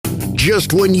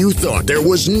just when you thought there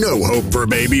was no hope for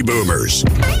baby boomers.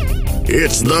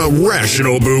 It's the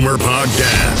Rational Boomer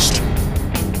Podcast.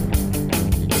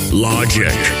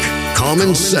 Logic,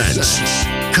 common sense,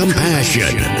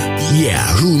 compassion. Yeah,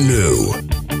 who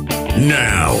knew?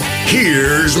 Now,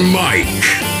 here's Mike.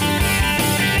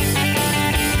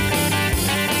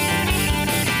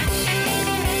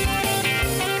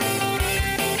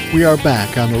 We are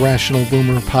back on the Rational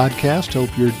Boomer Podcast.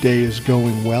 Hope your day is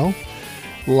going well.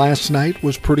 Last night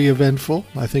was pretty eventful.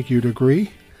 I think you'd agree.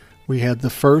 We had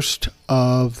the first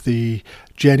of the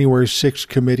January 6th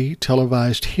committee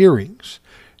televised hearings.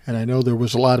 And I know there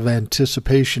was a lot of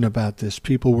anticipation about this.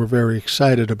 People were very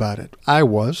excited about it. I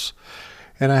was.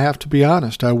 And I have to be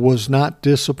honest, I was not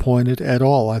disappointed at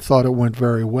all. I thought it went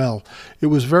very well. It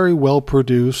was very well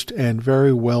produced and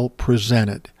very well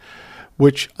presented,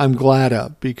 which I'm glad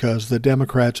of because the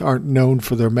Democrats aren't known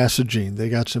for their messaging. They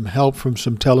got some help from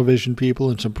some television people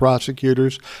and some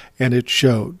prosecutors, and it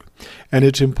showed. And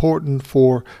it's important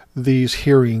for these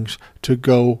hearings to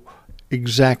go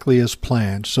exactly as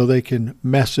planned so they can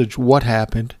message what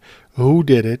happened, who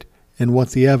did it, and what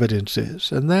the evidence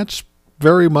is. And that's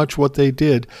very much what they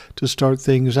did to start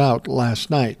things out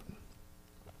last night.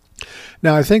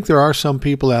 Now, I think there are some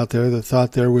people out there that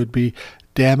thought there would be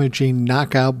damaging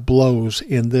knockout blows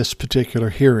in this particular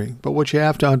hearing. But what you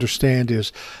have to understand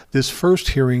is this first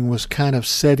hearing was kind of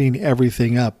setting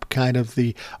everything up, kind of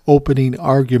the opening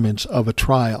arguments of a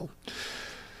trial.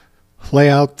 Lay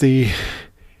out the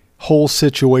whole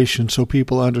situation so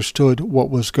people understood what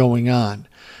was going on.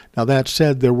 Now, that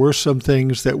said, there were some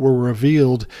things that were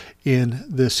revealed in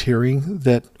this hearing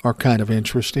that are kind of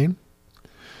interesting.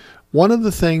 One of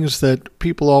the things that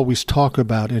people always talk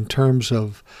about in terms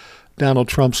of Donald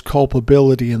Trump's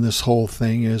culpability in this whole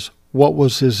thing is what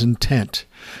was his intent?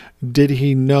 Did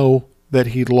he know that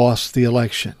he lost the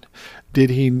election? Did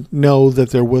he know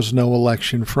that there was no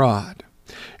election fraud?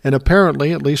 And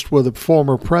apparently, at least with a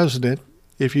former president,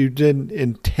 if you didn't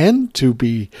intend to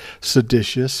be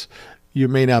seditious, you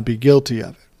may not be guilty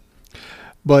of it.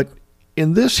 But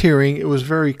in this hearing, it was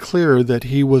very clear that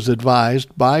he was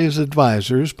advised by his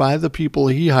advisors, by the people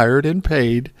he hired and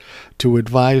paid to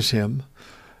advise him.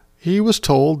 He was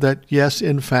told that, yes,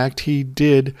 in fact, he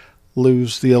did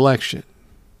lose the election.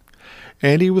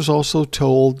 And he was also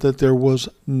told that there was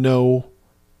no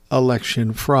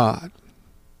election fraud.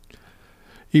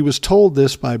 He was told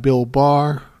this by Bill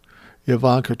Barr,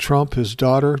 Ivanka Trump, his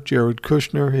daughter, Jared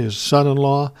Kushner, his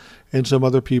son-in-law, and some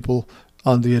other people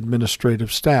on the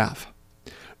administrative staff.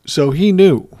 So he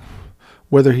knew.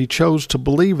 Whether he chose to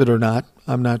believe it or not,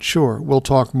 I'm not sure. We'll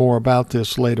talk more about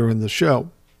this later in the show.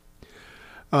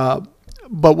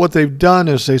 But what they've done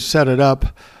is they set it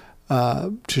up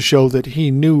to show that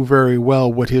he knew very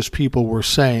well what his people were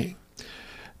saying.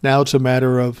 Now it's a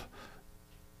matter of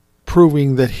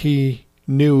proving that he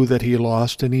knew that he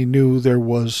lost and he knew there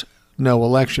was no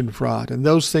election fraud. And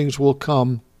those things will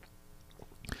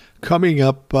coming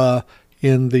up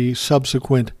in the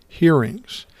subsequent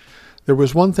hearings. There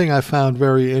was one thing I found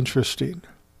very interesting.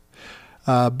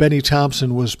 Benny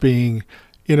Thompson was being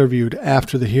interviewed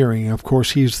after the hearing. Of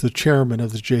course, he's the chairman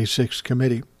of the J6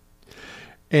 committee.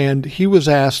 And he was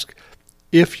asked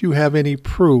if you have any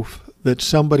proof that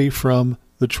somebody from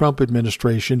the Trump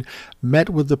administration met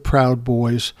with the Proud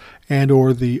Boys and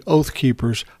or the Oath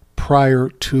Keepers prior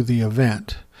to the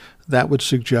event. That would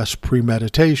suggest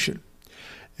premeditation.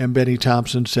 And Benny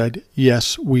Thompson said,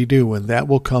 yes, we do, and that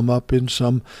will come up in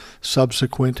some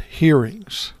subsequent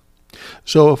hearings.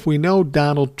 So if we know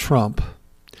Donald Trump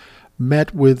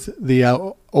met with the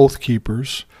Oath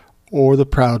Keepers or the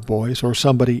Proud Boys or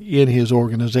somebody in his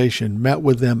organization, met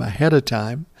with them ahead of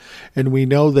time, and we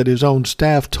know that his own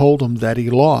staff told him that he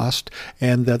lost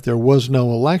and that there was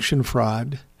no election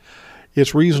fraud,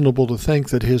 it's reasonable to think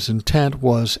that his intent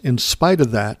was, in spite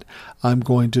of that, I'm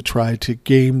going to try to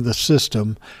game the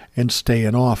system and stay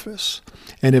in office.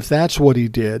 And if that's what he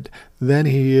did, then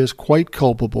he is quite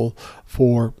culpable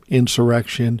for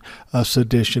insurrection,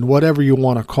 sedition, whatever you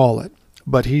want to call it.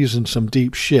 But he's in some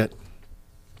deep shit.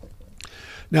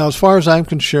 Now, as far as I'm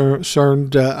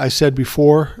concerned, I said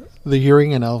before the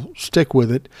hearing, and I'll stick with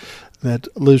it, that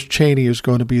Liz Cheney is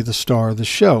going to be the star of the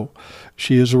show.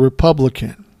 She is a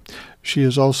Republican. She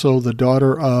is also the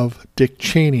daughter of Dick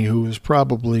Cheney, who is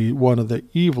probably one of the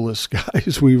evilest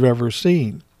guys we've ever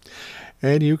seen.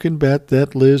 And you can bet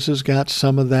that Liz has got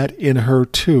some of that in her,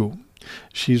 too.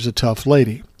 She's a tough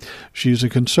lady. She's a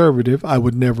conservative. I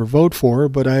would never vote for her,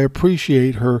 but I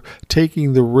appreciate her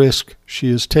taking the risk she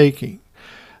is taking.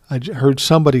 I heard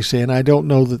somebody saying, I don't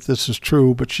know that this is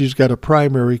true, but she's got a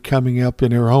primary coming up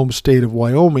in her home state of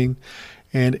Wyoming,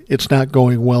 and it's not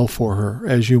going well for her,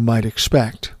 as you might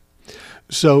expect.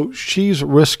 So she's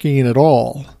risking it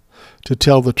all to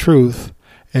tell the truth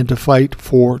and to fight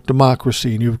for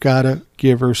democracy, and you've got to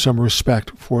give her some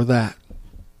respect for that.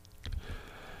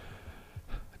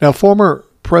 Now, former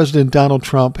President Donald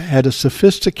Trump had a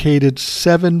sophisticated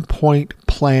 7-point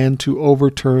plan to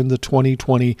overturn the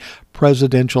 2020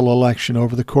 presidential election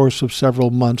over the course of several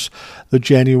months, the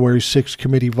January 6th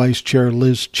committee vice chair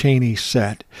Liz Cheney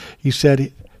said.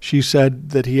 She said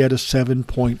that he had a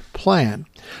 7-point plan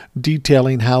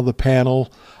detailing how the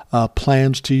panel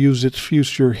plans to use its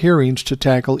future hearings to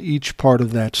tackle each part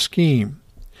of that scheme.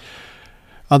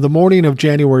 On the morning of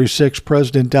January 6,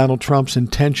 President Donald Trump's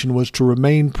intention was to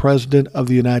remain President of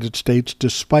the United States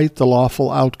despite the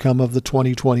lawful outcome of the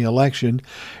 2020 election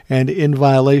and in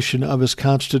violation of his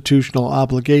constitutional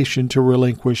obligation to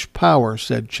relinquish power,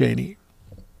 said Cheney.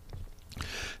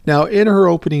 Now, in her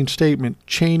opening statement,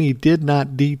 Cheney did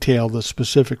not detail the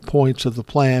specific points of the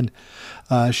plan.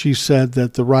 She said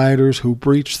that the rioters who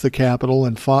breached the Capitol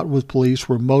and fought with police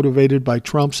were motivated by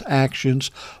Trump's actions,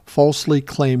 falsely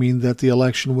claiming that the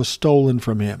election was stolen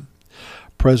from him.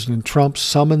 President Trump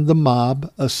summoned the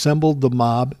mob, assembled the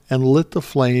mob, and lit the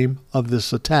flame of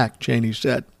this attack, Cheney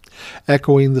said,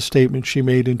 echoing the statement she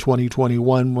made in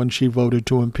 2021 when she voted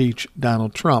to impeach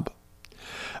Donald Trump.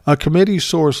 A committee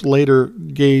source later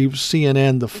gave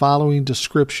CNN the following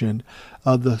description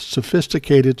of the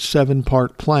sophisticated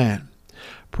 7-part plan.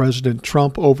 President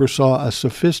Trump oversaw a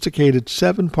sophisticated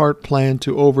 7-part plan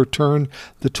to overturn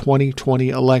the 2020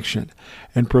 election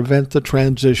and prevent the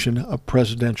transition of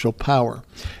presidential power.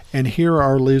 And here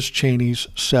are Liz Cheney's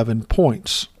 7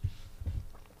 points.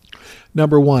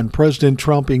 Number 1, President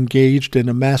Trump engaged in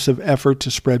a massive effort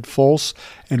to spread false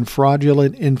and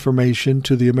fraudulent information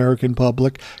to the American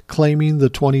public, claiming the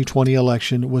 2020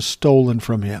 election was stolen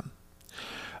from him.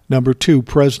 Number 2,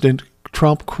 President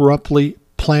Trump corruptly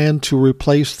planned to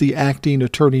replace the acting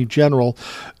attorney general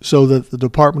so that the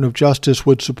Department of Justice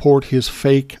would support his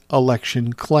fake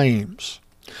election claims.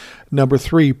 Number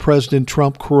 3, President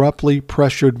Trump corruptly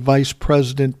pressured Vice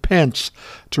President Pence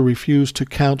to refuse to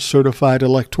count certified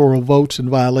electoral votes in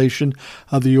violation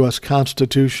of the U.S.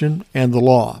 Constitution and the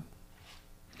law.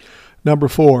 Number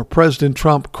 4, President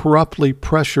Trump corruptly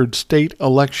pressured state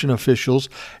election officials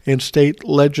and state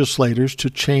legislators to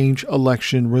change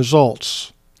election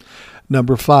results.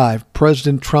 Number 5,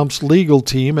 President Trump's legal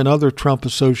team and other Trump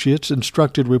associates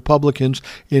instructed Republicans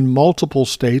in multiple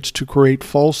states to create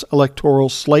false electoral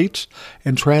slates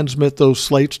and transmit those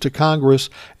slates to Congress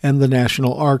and the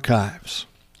National Archives.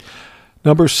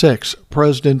 Number 6,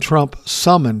 President Trump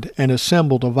summoned and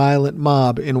assembled a violent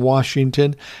mob in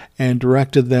Washington and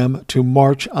directed them to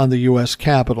march on the U.S.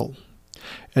 Capitol.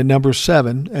 And number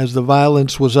 7, as the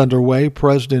violence was underway,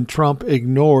 President Trump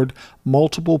ignored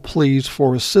multiple pleas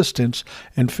for assistance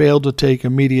and failed to take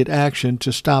immediate action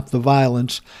to stop the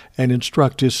violence and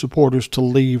instruct his supporters to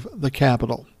leave the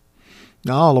Capitol.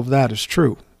 Now, all of that is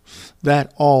true.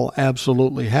 That all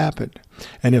absolutely happened.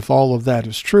 And if all of that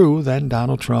is true, then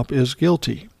Donald Trump is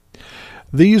guilty.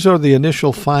 These are the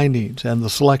initial findings, and the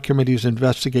Select Committee's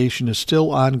investigation is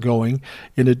still ongoing.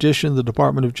 In addition, the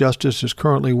Department of Justice is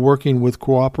currently working with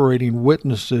cooperating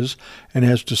witnesses and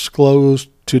has disclosed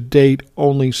to date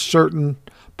only certain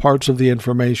parts of the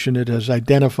information it has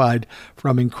identified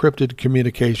from encrypted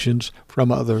communications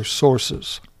from other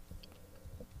sources.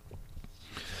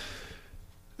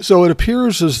 So it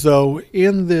appears as though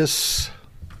in this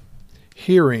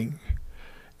hearing,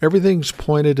 everything's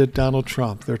pointed at Donald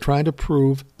Trump. They're trying to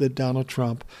prove that Donald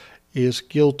Trump is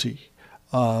guilty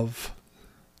of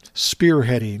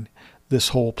spearheading this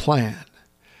whole plan.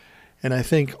 And I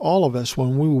think all of us,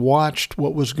 when we watched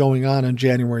what was going on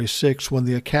January 6th, when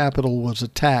the Capitol was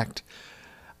attacked,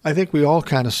 I think we all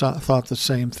kind of thought the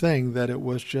same thing, that it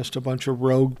was just a bunch of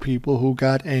rogue people who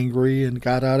got angry and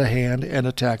got out of hand and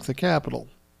attacked the Capitol.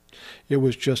 It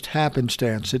was just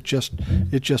happenstance. It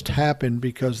just happened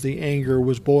because the anger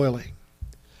was boiling.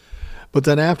 But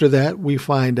then after that, we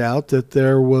find out that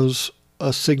there was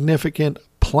a significant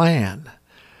plan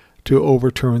to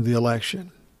overturn the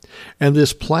election. And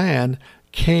this plan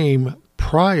came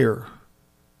prior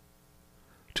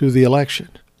to the election.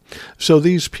 So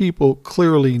these people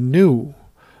clearly knew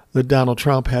that Donald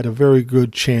Trump had a very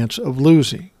good chance of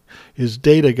losing. His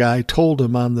data guy told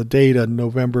him on the date on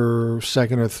November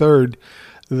 2nd or 3rd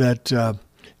that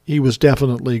he was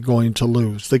definitely going to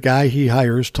lose. The guy he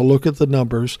hires to look at the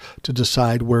numbers to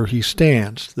decide where he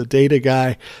stands. The data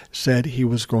guy said he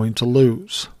was going to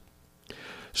lose.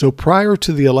 So prior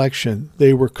to the election,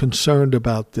 they were concerned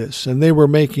about this, and they were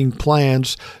making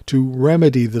plans to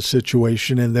remedy the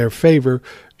situation in their favor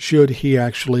should he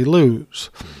actually lose.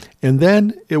 And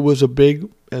then it was a big,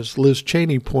 as Liz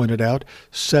Cheney pointed out,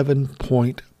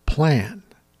 7-point plan.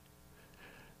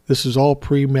 This is all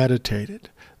premeditated.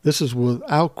 This is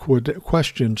without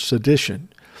question sedition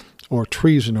or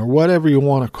treason or whatever you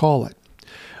want to call it.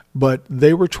 But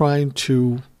they were trying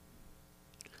to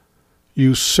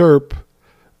usurp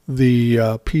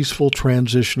the peaceful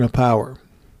transition of power.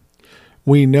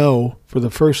 We know for the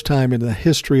first time in the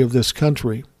history of this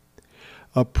country,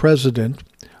 a president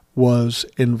was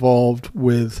involved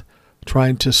with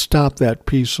trying to stop that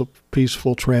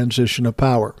peaceful transition of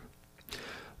power.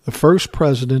 The first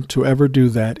president to ever do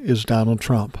that is Donald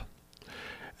Trump.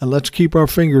 And let's keep our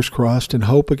fingers crossed and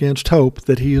hope against hope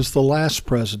that he is the last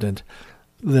president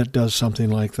that does something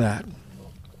like that.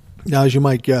 Now, as you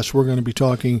might guess, we're going to be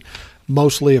talking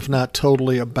mostly, if not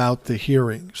totally, about the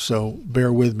hearing, so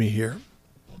bear with me here.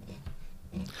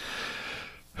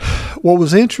 What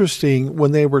was interesting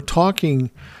when they were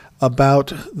talking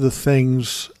about the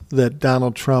things that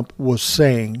Donald Trump was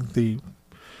saying, the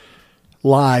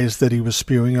lies that he was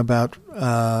spewing about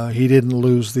he didn't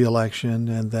lose the election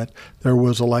and that there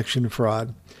was election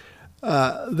fraud,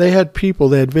 they had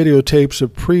videotapes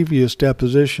of previous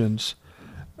depositions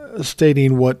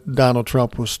stating what Donald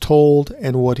Trump was told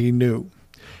and what he knew.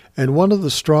 And one of the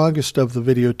strongest of the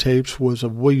videotapes was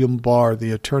of William Barr,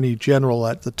 the Attorney General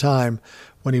at the time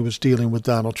when he was dealing with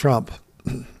Donald Trump.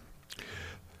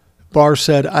 Barr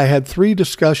said, "I had 3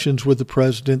 discussions with the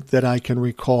president that I can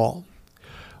recall.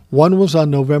 One was on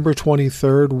November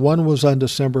 23rd, one was on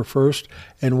December 1st,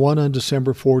 and one on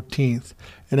December 14th.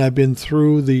 And I've been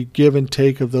through the give and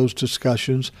take of those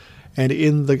discussions. And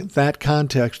in that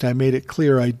context, I made it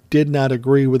clear I did not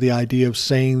agree with the idea of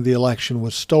saying the election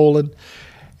was stolen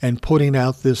and putting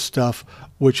out this stuff,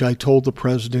 which I told the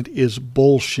president is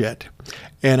bullshit.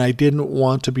 And I didn't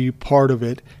want to be part of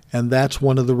it. And that's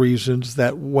one of the reasons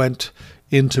that went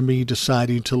into me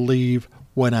deciding to leave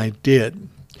when I did."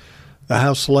 The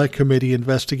House Select Committee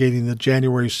investigating the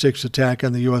January 6th attack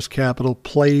on the U.S. Capitol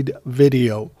played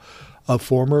video of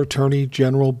former Attorney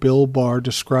General Bill Barr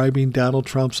describing Donald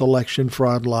Trump's election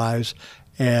fraud lies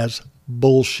as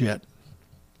bullshit.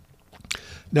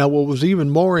 Now, what was even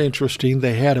more interesting,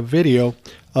 they had a video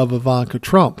of Ivanka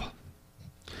Trump.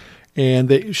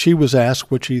 And she was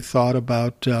asked what she thought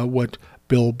about what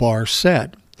Bill Barr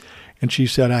said. And she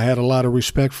said, "I had a lot of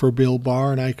respect for Bill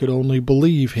Barr, and I could only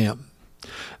believe him."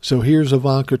 So here's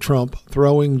Ivanka Trump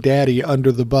throwing Daddy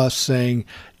under the bus, saying,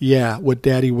 yeah, what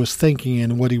Daddy was thinking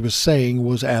and what he was saying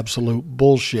was absolute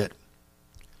bullshit.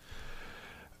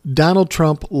 Donald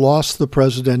Trump lost the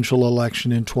presidential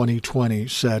election in 2020,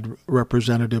 said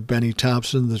Representative Benny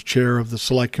Thompson, the chair of the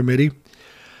Select Committee,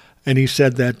 and he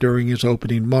said that during his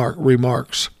opening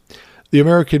remarks. The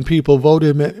American people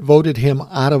voted him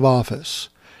out of office.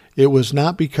 It was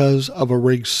not because of a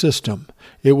rigged system.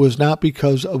 It was not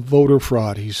because of voter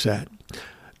fraud, he said.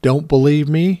 Don't believe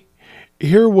me?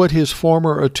 Hear what his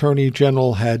former Attorney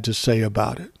General had to say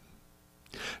about it.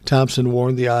 Thompson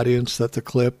warned the audience that the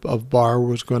clip of Barr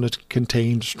was going to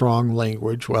contain strong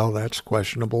language. Well, that's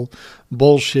questionable.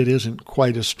 Bullshit isn't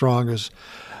quite as strong as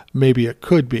maybe it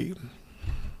could be.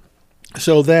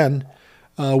 So then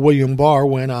William Barr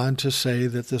went on to say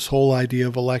that this whole idea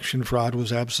of election fraud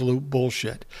was absolute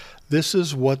bullshit. This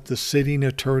is what the sitting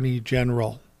Attorney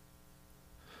General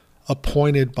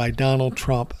appointed by Donald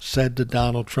Trump said to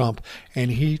Donald Trump,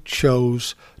 and he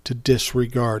chose to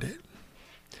disregard it.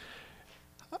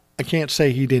 I can't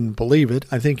say he didn't believe it.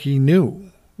 I think he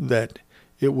knew that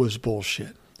it was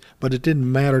bullshit. But it didn't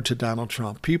matter to Donald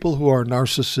Trump. People who are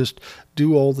narcissists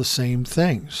do all the same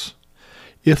things.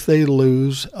 If they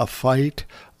lose a fight,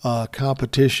 a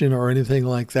competition, or anything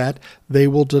like that, they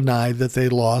will deny that they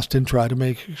lost and try to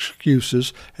make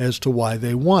excuses as to why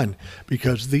they won.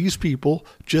 Because these people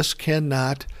just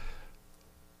cannot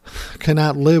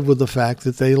live with the fact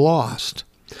that they lost.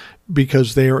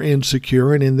 Because they are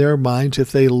insecure, and in their minds,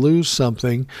 if they lose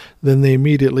something, then they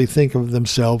immediately think of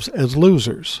themselves as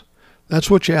losers.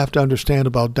 That's what you have to understand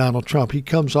about Donald Trump. He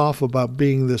comes off about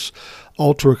being this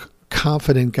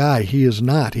ultra-confident guy. He is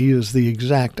not. He is the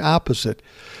exact opposite.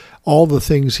 All the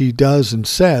things he does and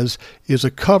says is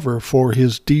a cover for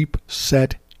his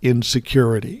deep-set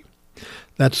insecurity.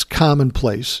 That's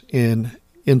commonplace in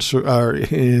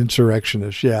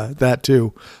insurrectionists. Yeah, that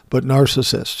too. But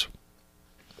narcissists.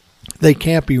 They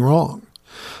can't be wrong.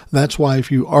 That's why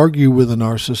if you argue with a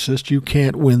narcissist, you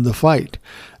can't win the fight.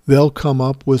 they'll come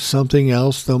up with something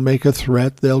else. They'll make a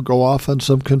threat. They'll go off on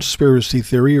some conspiracy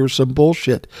theory or some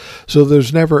bullshit. So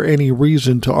there's never any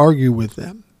reason to argue with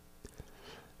them.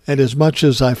 And as much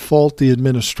as I fault the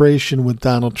administration with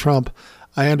Donald Trump,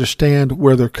 I understand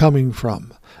where they're coming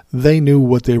from. They knew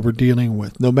what they were dealing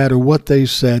with. No matter what they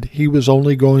said, he was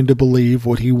only going to believe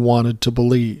what he wanted to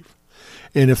believe.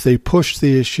 And if they pushed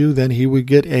the issue, then he would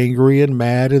get angry and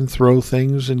mad and throw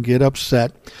things and get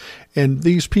upset. And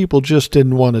these people just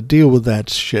didn't want to deal with that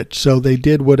shit, so they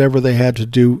did whatever they had to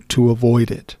do to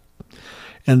avoid it.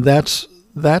 And that's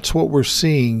what we're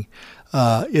seeing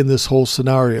in this whole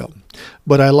scenario.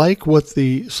 But I like what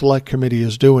the Select Committee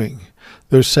is doing.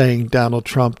 They're saying Donald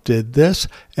Trump did this,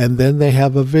 and then they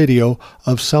have a video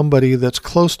of somebody that's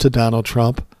close to Donald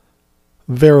Trump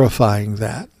verifying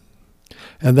that.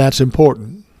 And that's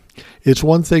important. It's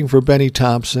one thing for Benny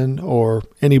Thompson or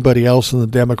anybody else in the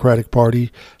Democratic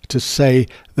Party to say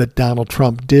that Donald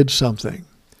Trump did something.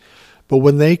 But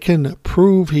when they can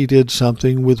prove he did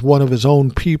something with one of his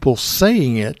own people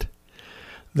saying it,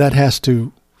 that has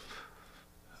to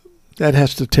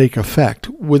take effect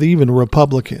with even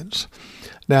Republicans.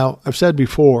 Now, I've said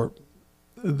before,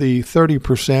 the 30%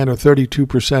 or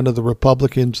 32% of the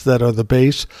Republicans that are the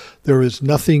base, there is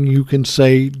nothing you can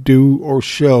say, do, or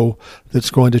show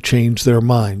that's going to change their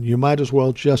mind. You might as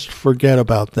well just forget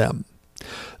about them.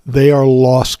 They are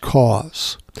lost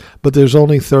cause. But there's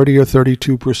only 30 or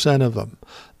 32% of them.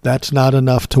 That's not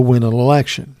enough to win an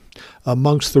election.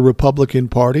 Amongst the Republican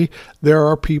Party, there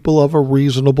are people of a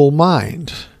reasonable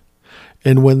mind.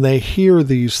 And when they hear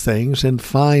these things and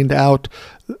find out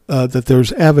that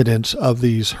there's evidence of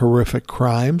these horrific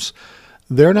crimes,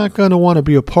 they're not going to want to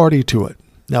be a party to it.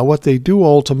 Now, what they do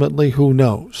ultimately, who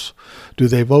knows? Do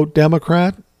they vote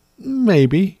Democrat?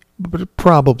 Maybe, but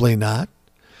probably not.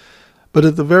 But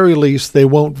at the very least, they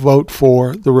won't vote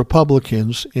for the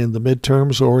Republicans in the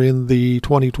midterms or in the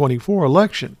 2024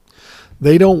 election.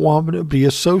 They don't want to be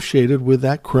associated with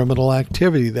that criminal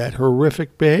activity, that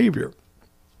horrific behavior.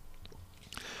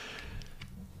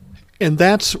 And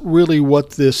that's really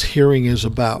what this hearing is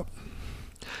about.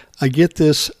 I get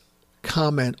this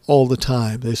comment all the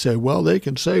time. They say, well, they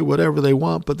can say whatever they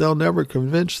want, but they'll never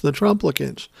convince the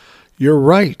Trumplicans. You're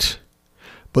right.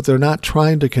 But they're not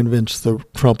trying to convince the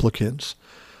Trumplicans.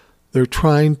 They're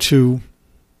trying to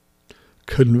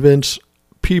convince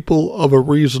people of a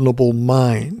reasonable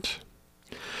mind.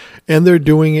 And they're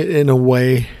doing it in a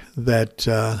way that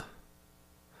the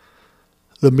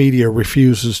media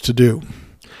refuses to do.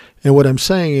 And what I'm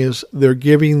saying is they're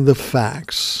giving the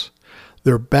facts.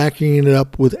 They're backing it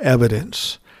up with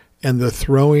evidence. And they're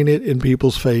throwing it in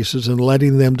people's faces and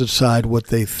letting them decide what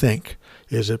they think.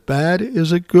 Is it bad?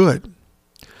 Is it good?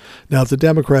 Now, if the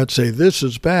Democrats say this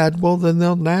is bad, well, then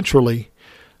they'll naturally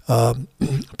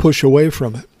push away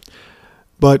from it.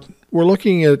 But we're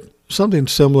looking at something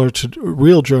similar to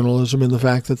real journalism in the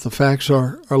fact that the facts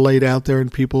are laid out there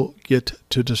and people get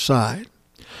to decide.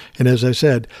 And as I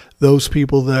said, those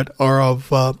people that are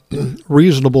of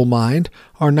reasonable mind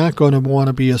are not going to want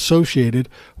to be associated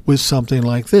with something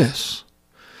like this.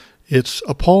 It's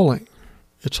appalling.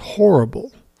 It's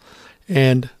horrible.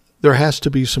 And there has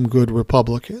to be some good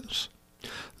Republicans.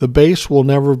 The base will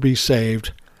never be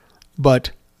saved,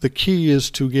 but the key is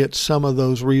to get some of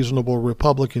those reasonable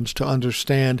Republicans to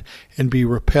understand and be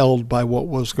repelled by what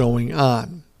was going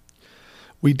on.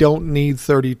 We don't need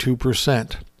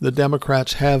 32%. The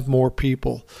Democrats have more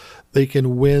people. They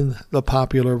can win the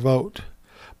popular vote.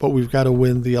 But we've got to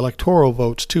win the electoral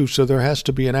votes too. So there has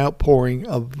to be an outpouring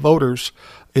of voters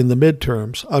in the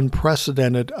midterms,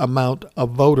 unprecedented amount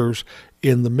of voters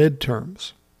in the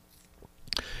midterms.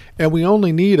 And we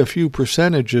only need a few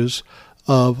percentages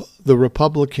of the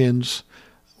Republicans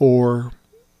or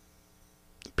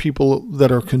people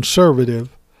that are conservative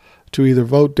to either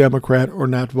vote Democrat or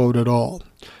not vote at all.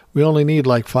 We only need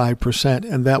like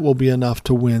 5%, and that will be enough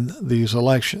to win these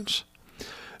elections.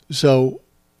 So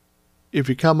if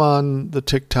you come on the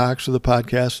TikToks or the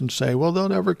podcast and say, well, they'll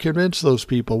never convince those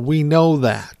people, we know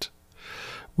that.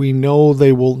 We know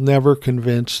they will never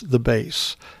convince the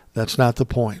base. That's not the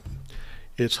point.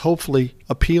 It's hopefully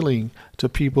appealing to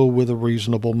people with a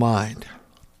reasonable mind.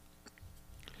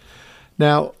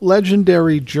 Now,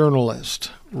 legendary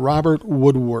journalist Robert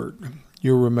Woodward.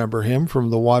 You remember him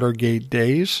from the Watergate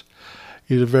days.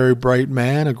 He's a very bright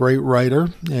man, a great writer,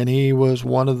 and he was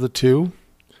one of the two,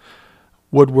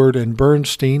 Woodward and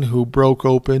Bernstein, who broke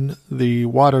open the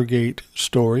Watergate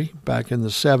story back in the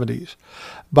 70s.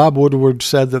 Bob Woodward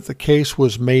said that the case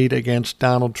was made against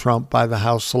Donald Trump by the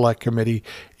House Select Committee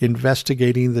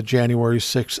investigating the January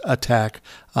 6th attack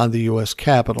on the U.S.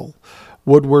 Capitol.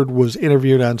 Woodward was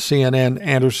interviewed on CNN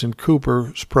Anderson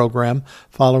Cooper's program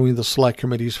following the Select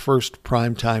Committee's first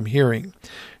primetime hearing.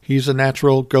 He's a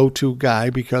natural go-to guy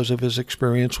because of his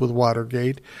experience with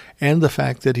Watergate and the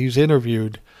fact that he's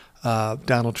interviewed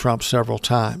Donald Trump several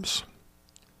times.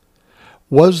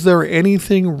 Was there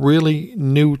anything really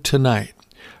new tonight?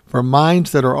 For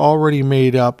minds that are already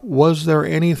made up, was there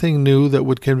anything new that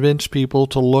would convince people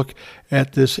to look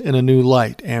at this in a new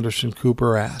light? Anderson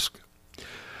Cooper asked.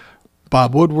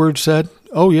 Bob Woodward said,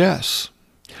 "Oh, yes.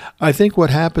 I think what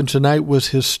happened tonight was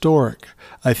historic.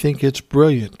 I think it's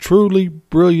brilliant, truly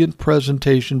brilliant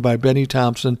presentation by Benny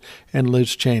Thompson and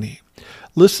Liz Cheney.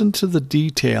 Listen to the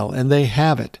detail, and they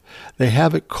have it. They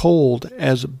have it cold,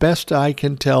 as best I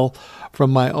can tell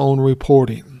from my own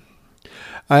reporting.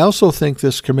 I also think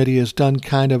this committee has done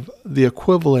kind of the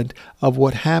equivalent of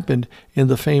what happened in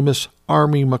the famous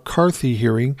Army McCarthy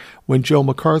hearing when Joe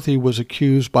McCarthy was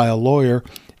accused by a lawyer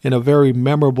in a very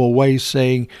memorable way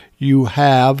saying, do you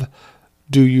have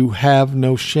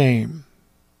no shame?"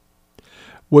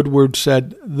 Woodward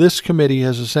said, "This committee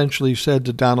has essentially said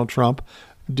to Donald Trump,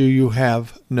 do you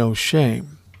have no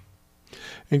shame?"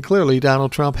 And clearly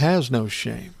Donald Trump has no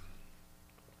shame.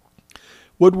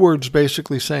 Woodward's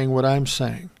basically saying what I'm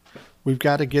saying. We've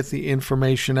got to get the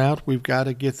information out. We've got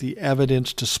to get the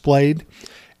evidence displayed.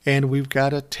 And we've got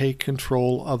to take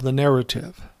control of the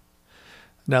narrative.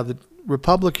 Now, the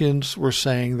Republicans were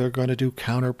saying they're going to do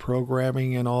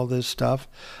counter-programming and all this stuff.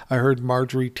 I heard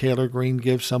Marjorie Taylor Greene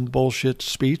give some bullshit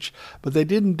speech, but they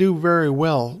didn't do very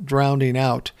well drowning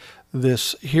out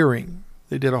this hearing.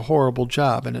 They did a horrible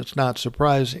job, and it's not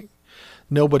surprising.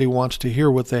 Nobody wants to hear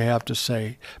what they have to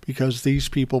say because these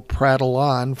people prattle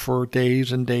on for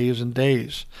days and days and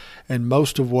days. And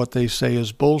most of what they say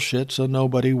is bullshit, so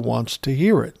nobody wants to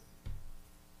hear it.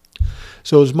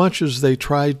 So as much as they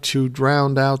tried to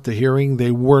drown out the hearing,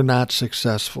 they were not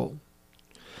successful.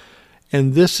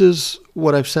 And this is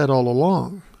what I've said all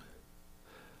along.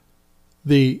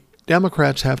 The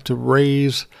Democrats have to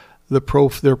raise their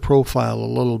profile a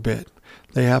little bit.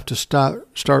 They have to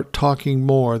start talking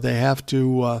more. They have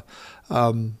to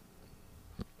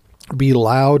be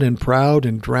loud and proud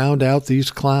and drown out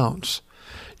these clowns.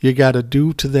 You got to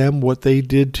do to them what they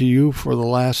did to you for the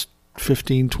last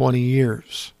 15, 20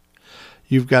 years.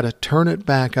 You've got to turn it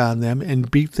back on them and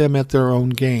beat them at their own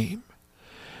game.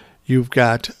 You've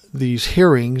got these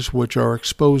hearings which are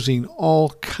exposing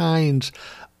all kinds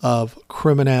of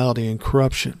criminality and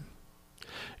corruption.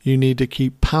 You need to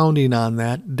keep pounding on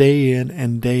that day in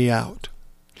and day out.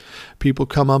 People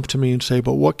come up to me and say,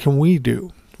 "But what can we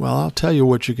do?" Well, I'll tell you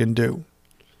what you can do.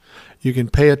 You can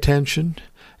pay attention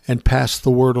and pass the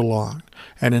word along,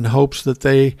 and in hopes that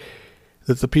the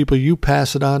people you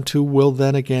pass it on to will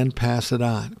then again pass it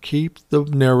on. Keep the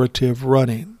narrative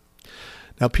running.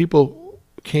 Now, people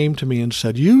came to me and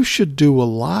said, "You should do a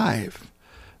live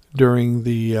during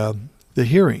the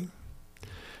hearing."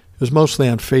 It was mostly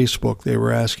on Facebook. They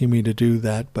were asking me to do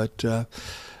that, but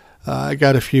I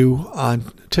got a few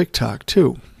on TikTok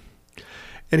too.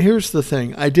 And here's the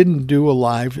thing. I didn't do a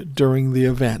live during the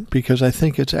event because I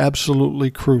think it's absolutely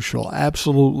crucial,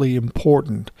 absolutely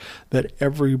important that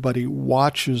everybody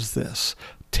watches this,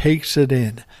 takes it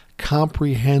in,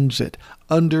 comprehends it,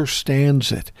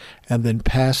 understands it, and then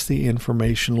pass the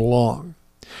information along.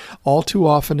 All too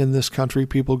often in this country,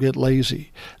 people get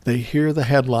lazy. They hear the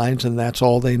headlines and that's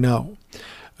all they know.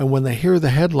 And when they hear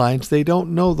the headlines, they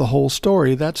don't know the whole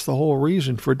story. That's the whole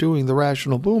reason for doing the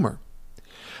Rational Boomer.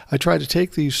 I try to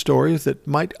take these stories that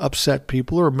might upset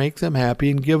people or make them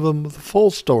happy and give them the full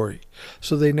story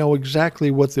so they know exactly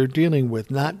what they're dealing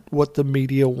with, not what the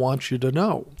media wants you to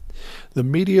know. The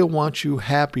media wants you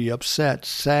happy, upset,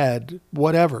 sad,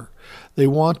 whatever. They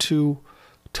want to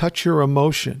touch your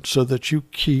emotion so that you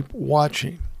keep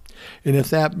watching. And if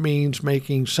that means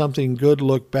making something good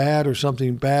look bad or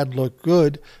something bad look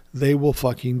good, they will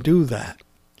fucking do that.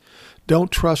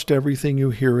 Don't trust everything you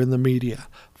hear in the media.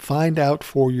 Find out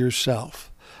for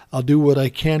yourself. I'll do what I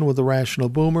can with the Rational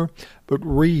Boomer, but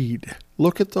read,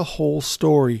 look at the whole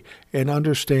story, and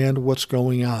understand what's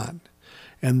going on.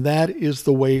 And that is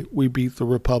the way we beat the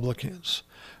Republicans.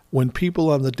 When people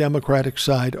on the Democratic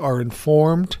side are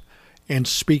informed and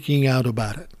speaking out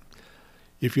about it.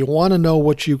 If you want to know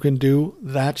what you can do,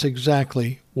 that's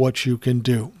exactly what you can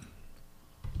do.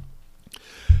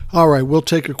 All right, we'll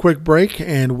take a quick break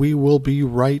and we will be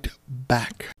right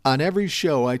back. On every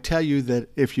show, I tell you that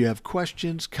if you have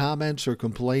questions, comments, or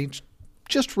complaints,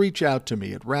 just reach out to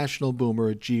me at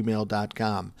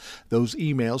rationalboomer@gmail.com. Those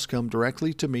emails come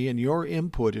directly to me and your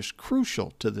input is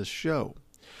crucial to this show.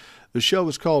 The show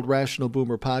is called Rational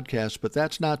Boomer Podcast, but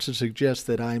that's not to suggest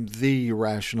that I'm the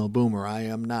rational boomer. I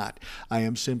am not. I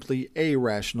am simply a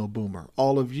rational boomer.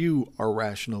 All of you are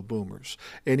rational boomers.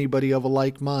 Anybody of a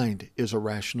like mind is a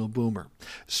rational boomer.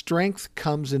 Strength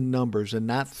comes in numbers and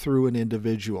not through an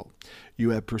individual.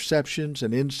 You have perceptions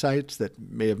and insights that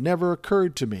may have never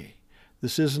occurred to me.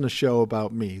 This isn't a show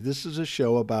about me. This is a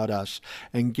show about us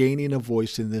and gaining a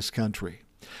voice in this country.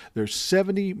 There's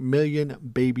 70 million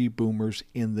baby boomers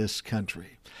in this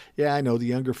country. Yeah, I know the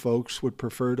younger folks would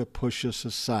prefer to push us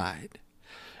aside.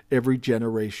 Every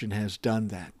generation has done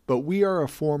that. But we are a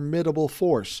formidable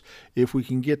force if we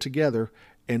can get together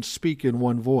and speak in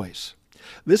one voice.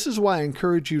 This is why I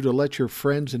encourage you to let your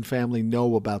friends and family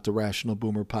know about the Rational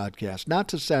Boomer Podcast, not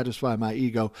to satisfy my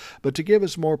ego, but to give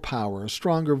us more power, a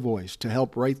stronger voice, to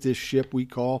help right this ship we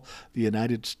call the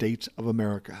United States of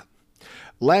America.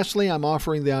 Lastly, I'm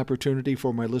offering the opportunity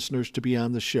for my listeners to be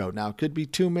on the show. Now, it could be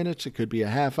 2 minutes, it could be a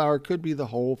half hour, it could be the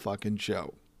whole fucking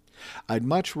show. I'd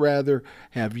much rather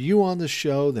have you on the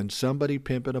show than somebody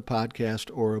pimping a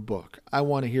podcast or a book. I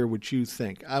want to hear what you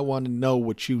think. I want to know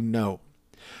what you know.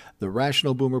 The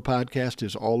Rational Boomer Podcast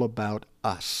is all about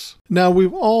us. Now,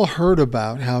 we've all heard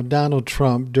about how Donald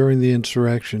Trump, during the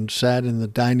insurrection, sat in the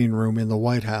dining room in the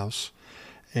White House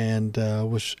and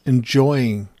was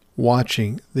enjoying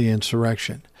watching the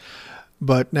insurrection.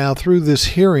 But now through this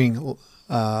hearing,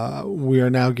 we are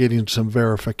now getting some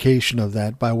verification of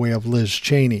that by way of Liz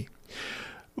Cheney.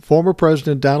 Former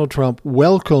President Donald Trump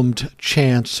welcomed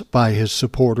chants by his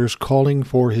supporters calling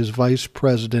for his Vice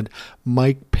President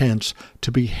Mike Pence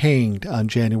to be hanged on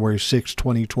January 6,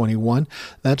 2021.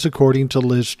 That's according to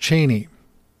Liz Cheney.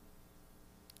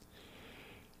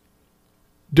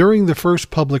 During the first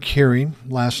public hearing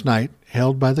last night,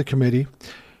 held by the committee,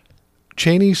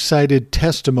 Cheney cited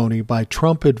testimony by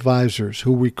Trump advisors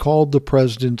who recalled the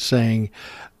president saying,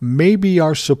 "Maybe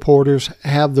our supporters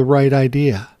have the right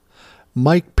idea.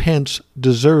 Mike Pence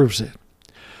deserves it."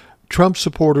 Trump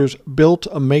supporters built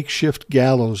a makeshift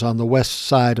gallows on the west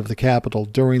side of the Capitol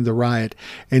during the riot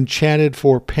and chanted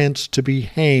for Pence to be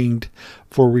hanged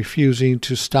for refusing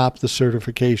to stop the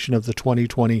certification of the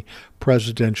 2020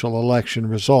 presidential election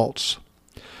results.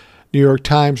 New York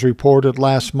Times reported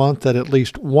last month that at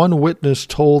least one witness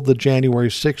told the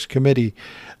January 6 committee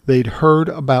they'd heard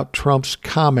about Trump's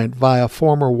comment via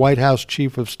former White House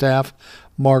Chief of Staff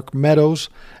Mark Meadows,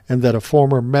 and that a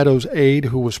former Meadows aide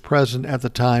who was present at the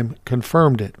time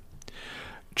confirmed it.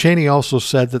 Cheney also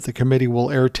said that the committee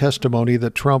will air testimony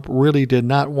that Trump really did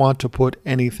not want to put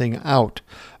anything out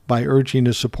by urging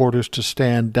his supporters to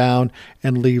stand down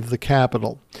and leave the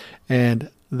Capitol, and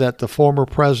that the former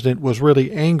president was really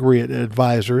angry at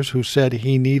advisors who said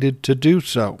he needed to do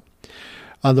so.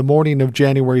 On the morning of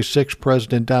January 6,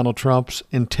 President Donald Trump's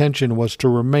intention was to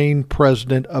remain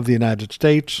President of the United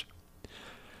States,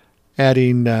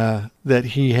 adding that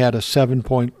he had a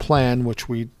 7-point plan, which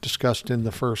we discussed in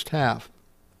the first half.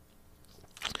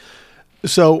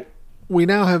 So we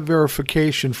now have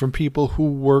verification from people who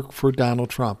work for Donald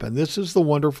Trump, and this is the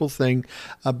wonderful thing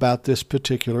about this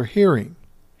particular hearing.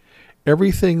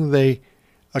 Everything they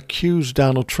accused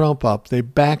Donald Trump of, they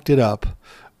backed it up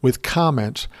with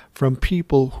comments from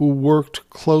people who worked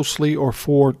closely or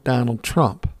for Donald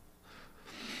Trump.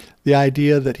 The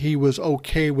idea that he was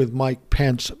okay with Mike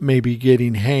Pence maybe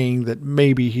getting hanged, that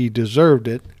maybe he deserved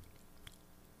it,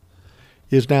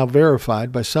 is now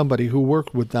verified by somebody who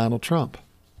worked with Donald Trump.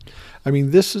 I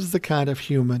mean, this is the kind of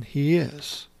human he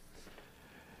is.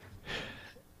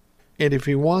 And if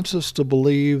he wants us to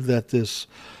believe that this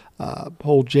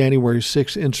whole January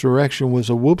 6th insurrection was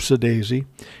a whoops-a-daisy,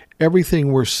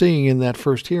 everything we're seeing in that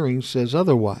first hearing says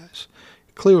otherwise.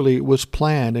 Clearly it was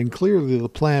planned, and clearly the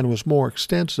plan was more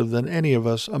extensive than any of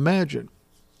us imagined.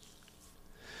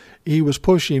 He was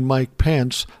pushing Mike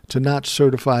Pence to not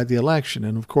certify the election,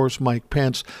 and of course Mike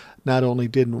Pence not only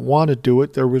didn't want to do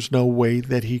it, there was no way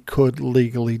that he could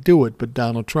legally do it, but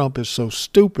Donald Trump is so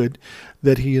stupid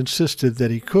that he insisted that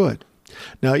he could.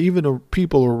 Now, even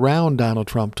people around Donald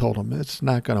Trump told him it's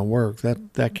not going to work.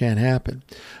 That can't happen.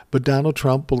 But Donald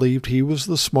Trump believed he was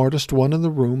the smartest one in the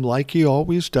room, like he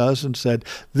always does, and said,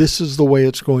 this is the way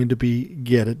it's going to be,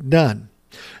 get it done.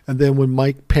 And then when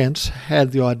Mike Pence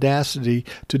had the audacity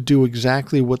to do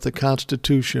exactly what the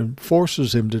Constitution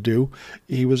forces him to do,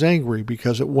 he was angry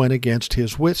because it went against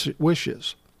his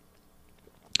wishes.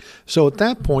 So at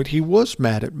that point, he was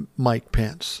mad at Mike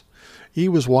Pence. He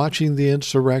was watching the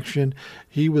insurrection.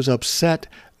 He was upset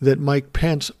that Mike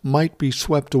Pence might be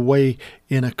swept away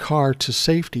in a car to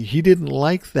safety. He didn't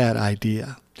like that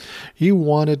idea. He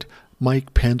wanted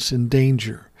Mike Pence in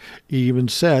danger. He even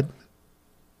said,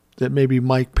 that maybe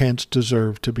Mike Pence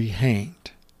deserved to be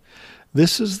hanged.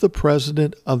 This is the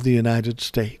President of the United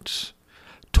States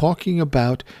talking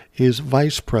about his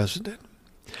vice president,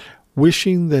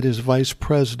 wishing that his vice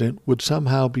president would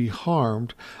somehow be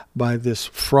harmed by this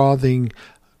frothing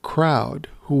crowd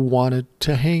who wanted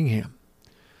to hang him.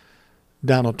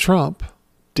 Donald Trump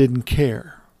didn't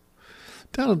care.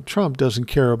 Donald Trump doesn't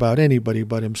care about anybody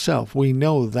but himself. We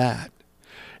know that.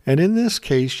 And in this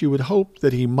case, you would hope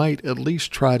that he might at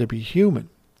least try to be human.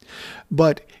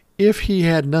 But if he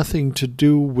had nothing to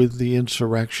do with the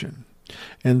insurrection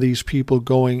and these people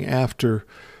going after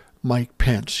Mike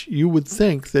Pence, you would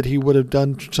think that he would have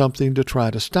done something to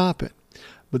try to stop it.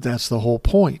 But that's the whole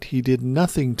point. He did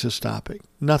nothing to stop it.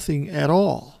 Nothing at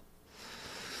all.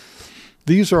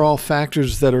 These are all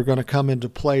factors that are going to come into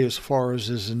play as far as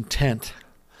his intent.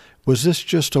 Was this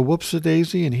just a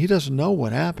whoops-a-daisy and he doesn't know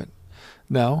what happened?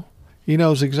 No, he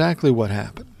knows exactly what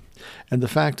happened. And the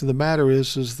fact of the matter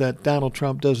is that Donald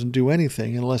Trump doesn't do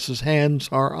anything unless his hands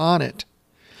are on it.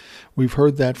 We've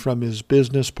heard that from his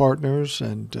business partners,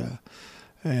 and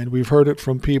we've heard it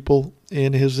from people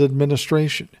in his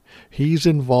administration. He's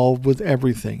involved with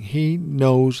everything. He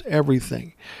knows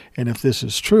everything. And if this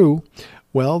is true,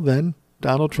 well, then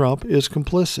Donald Trump is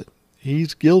complicit.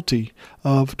 He's guilty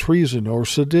of treason or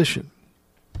sedition.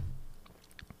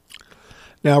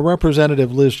 Now,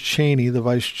 Representative Liz Cheney, the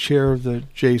vice chair of the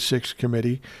J6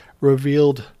 committee,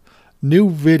 revealed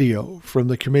new video from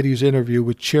the committee's interview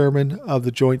with Chairman of the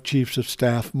Joint Chiefs of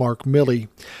Staff, Mark Milley,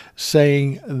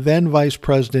 saying then Vice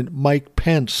President Mike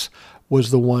Pence was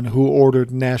the one who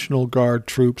ordered National Guard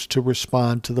troops to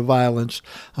respond to the violence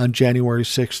on January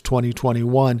 6,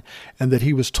 2021, and that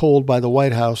he was told by the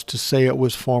White House to say it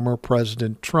was former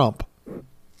President Trump.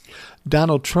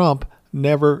 Donald Trump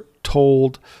never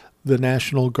told the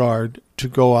National Guard to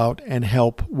go out and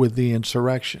help with the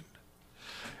insurrection.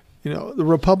 You know, the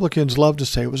Republicans love to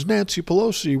say it was Nancy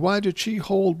Pelosi. Why did she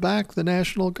hold back the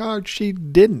National Guard? She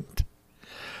didn't.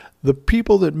 The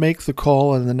people that make the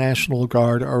call on the National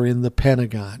Guard are in the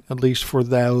Pentagon, at least for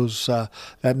those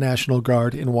that National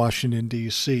Guard in Washington,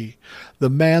 D.C. The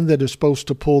man that is supposed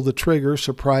to pull the trigger,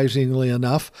 surprisingly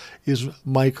enough, is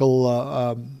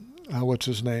Michael, what's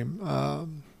his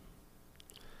name?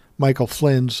 Michael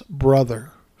Flynn's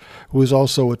brother, who is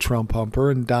also a Trump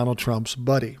humper and Donald Trump's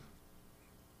buddy.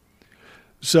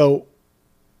 So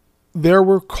there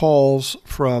were calls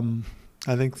from,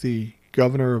 I think, the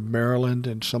governor of Maryland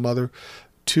and some other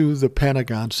to the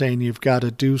Pentagon saying you've got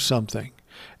to do something.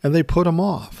 And they put them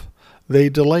off. They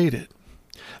delayed it.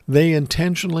 They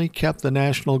intentionally kept the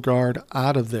National Guard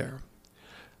out of there.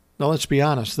 Now, let's be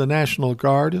honest. The National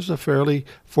Guard is a fairly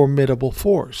formidable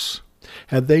force.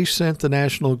 Had they sent the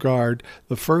National Guard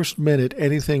the first minute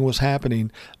anything was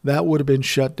happening, that would have been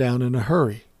shut down in a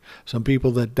hurry. Some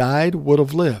people that died would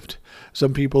have lived.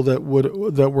 Some people that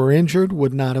were injured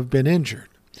would not have been injured.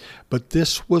 But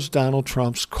this was Donald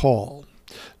Trump's call.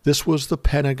 This was the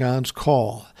Pentagon's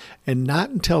call. And not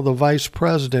until the vice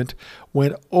president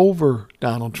went over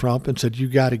Donald Trump and said, you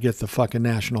got to get the fucking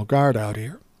National Guard out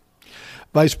here.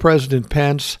 Vice President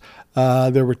Pence,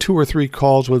 there were 2 or 3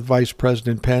 calls with Vice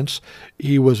President Pence.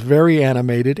 He was very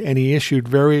animated, and he issued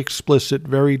very explicit,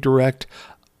 very direct,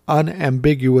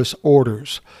 unambiguous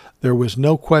orders. There was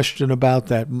no question about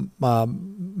that,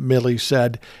 Milley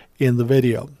said in the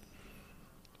video.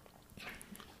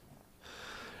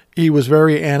 He was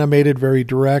very animated, very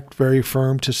direct, very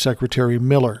firm to Secretary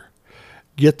Miller.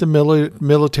 Get the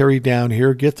military down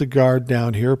here, get the Guard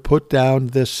down here, put down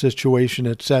this situation,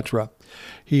 etc.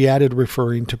 He added,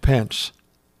 referring to Pence.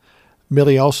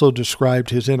 Milley also described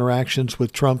his interactions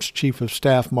with Trump's chief of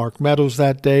staff, Mark Meadows,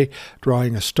 that day,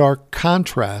 drawing a stark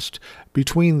contrast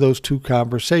between those two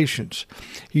conversations.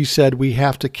 He said, we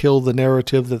have to kill the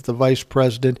narrative that the vice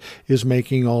president is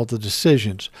making all the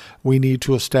decisions. We need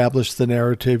to establish the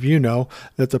narrative,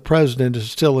 that the president is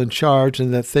still in charge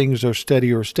and that things are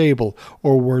steady or stable,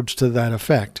 or words to that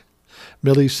effect.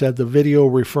 Milley said the video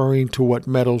referring to what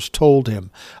Meadows told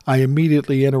him. I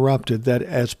immediately interrupted that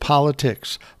as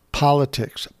politics.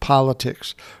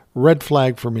 Red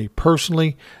flag for me.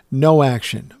 Personally, no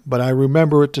action, but I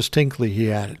remember it distinctly,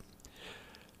 he added.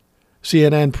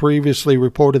 CNN previously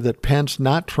reported that Pence,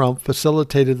 not Trump,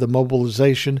 facilitated the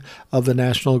mobilization of the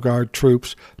National Guard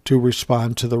troops to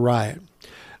respond to the riot.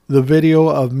 The video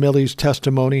of Milley's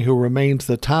testimony, who remains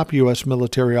the top U.S.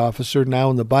 military officer now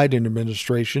in the Biden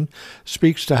administration,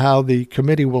 speaks to how the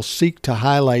committee will seek to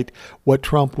highlight what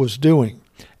Trump was doing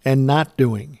and not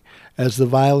doing as the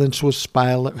violence was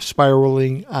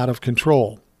spiraling out of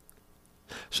control.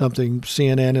 Something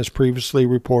CNN has previously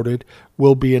reported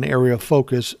will be an area of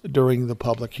focus during the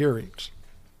public hearings.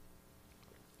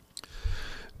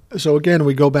 So again,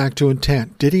 we go back to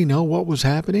intent. Did he know what was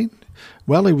happening?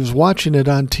 Well, he was watching it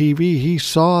on TV. He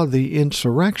saw the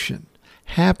insurrection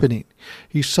happening.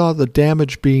 He saw the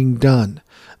damage being done,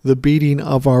 the beating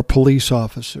of our police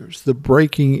officers, the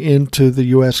breaking into the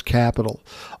U.S. Capitol,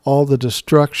 all the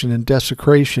destruction and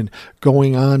desecration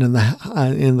going on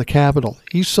in the Capitol.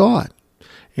 He saw it,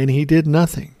 and he did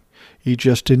nothing. He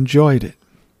just enjoyed it.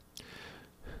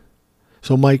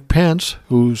 So Mike Pence,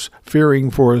 who's fearing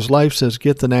for his life, says,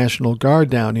 get the National Guard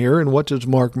down here. And what does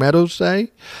Mark Meadows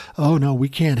say? Oh, no, we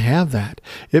can't have that.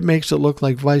 It makes it look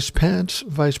like Vice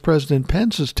President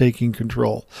Pence is taking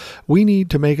control. We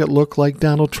need to make it look like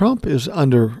Donald Trump is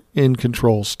in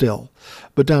control still.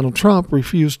 But Donald Trump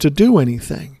refused to do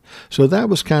anything. So that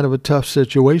was kind of a tough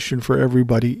situation for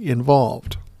everybody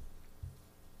involved.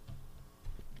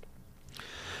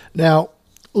 Now,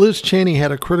 Liz Cheney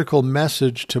had a critical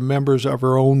message to members of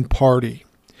her own party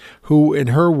who, in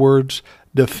her words,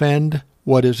 defend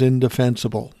what is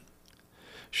indefensible.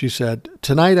 She said,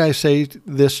 tonight I say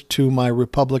this to my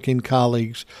Republican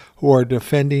colleagues who are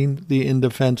defending the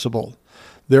indefensible.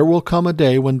 There will come a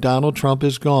day when Donald Trump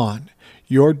is gone.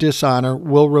 Your dishonor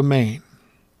will remain.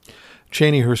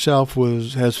 Cheney herself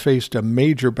has faced a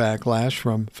major backlash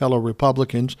from fellow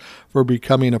Republicans for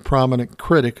becoming a prominent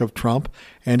critic of Trump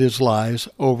and his lies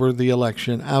over the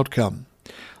election outcome.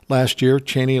 Last year,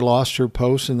 Cheney lost her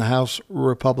post in the House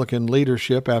Republican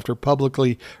leadership after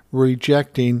publicly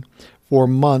rejecting for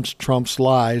months Trump's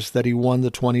lies that he won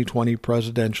the 2020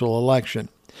 presidential election.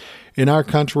 In our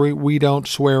country, we don't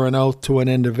swear an oath to an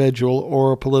individual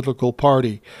or a political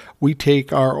party. We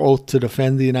take our oath to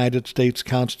defend the United States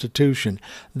Constitution.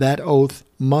 That oath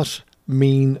must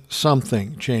mean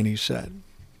something, Cheney said.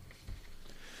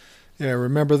 Yeah,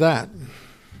 remember that.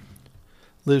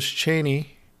 Liz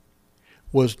Cheney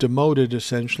was demoted,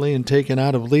 essentially, and taken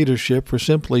out of leadership for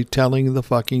simply telling the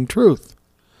fucking truth.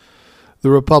 The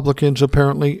Republicans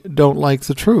apparently don't like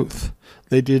the truth.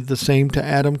 They did the same to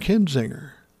Adam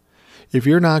Kinzinger. If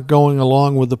you're not going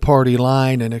along with the party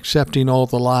line and accepting all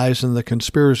the lies and the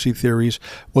conspiracy theories,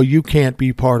 well, you can't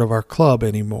be part of our club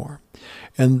anymore.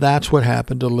 And that's what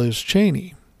happened to Liz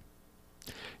Cheney.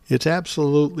 It's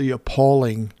absolutely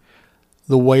appalling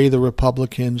the way the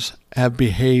Republicans have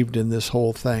behaved in this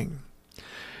whole thing.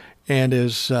 And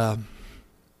as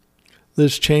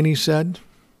Liz Cheney said,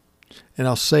 and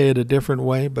I'll say it a different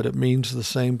way, but it means the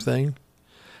same thing,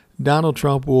 Donald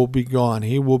Trump will be gone.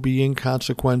 He will be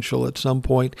inconsequential at some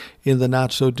point in the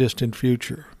not-so-distant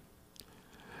future.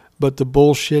 But the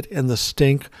bullshit and the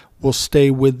stink will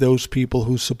stay with those people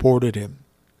who supported him.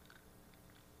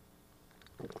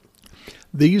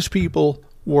 These people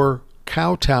were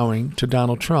kowtowing to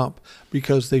Donald Trump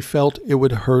because they felt it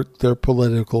would hurt their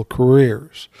political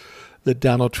careers, that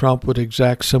Donald Trump would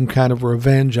exact some kind of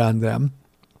revenge on them,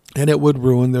 and it would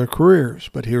ruin their careers.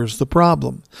 But here's the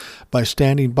problem. By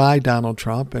standing by Donald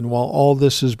Trump, and while all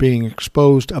this is being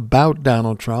exposed about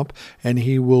Donald Trump, and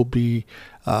he will be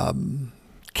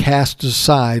cast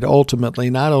aside ultimately,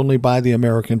 not only by the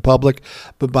American public,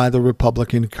 but by the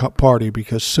Republican Party,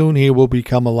 because soon he will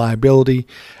become a liability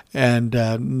and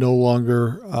no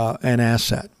longer an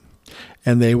asset.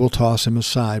 And they will toss him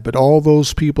aside. But all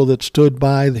those people that stood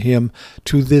by him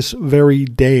to this very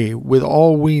day, with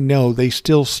all we know, they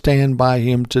still stand by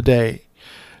him today.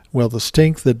 Well, the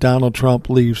stink that Donald Trump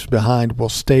leaves behind will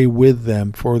stay with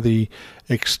them for the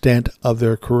extent of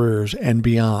their careers and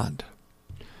beyond.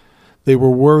 They were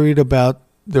worried about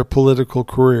their political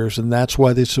careers, and that's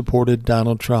why they supported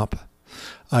Donald Trump.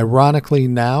 Ironically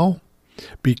now,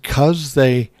 because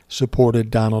they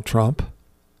supported Donald Trump,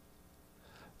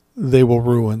 they will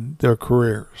ruin their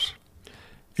careers.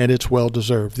 And it's well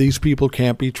deserved. These people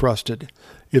can't be trusted.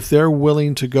 If they're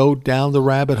willing to go down the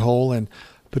rabbit hole and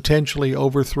potentially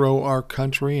overthrow our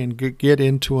country and get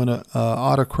into an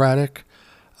autocratic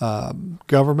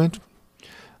government,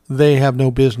 they have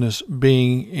no business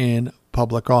being in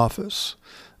public office.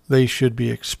 They should be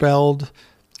expelled,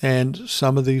 and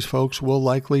some of these folks will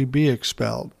likely be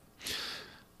expelled.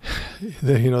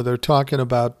 They're talking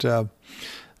about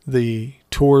the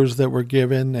tours that were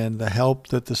given and the help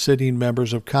that the sitting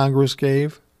members of Congress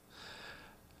gave.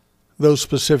 Those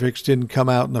specifics didn't come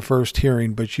out in the first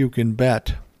hearing, but you can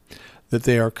bet that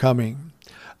they are coming.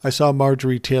 I saw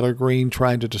Marjorie Taylor Greene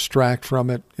trying to distract from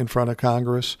it in front of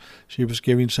Congress. She was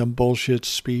giving some bullshit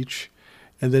speech,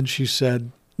 and then she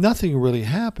said, nothing really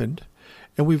happened,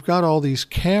 and we've got all these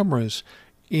cameras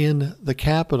in the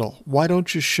Capitol. Why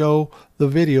don't you show the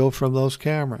video from those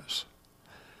cameras?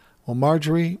 Well,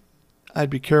 Marjorie,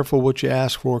 I'd be careful what you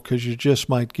ask for, because you just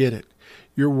might get it.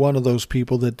 You're one of those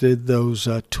people that did those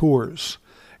tours,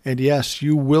 And yes,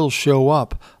 you will show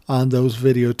up on those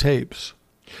videotapes.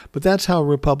 But that's how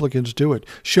Republicans do it.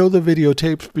 Show the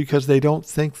videotapes because they don't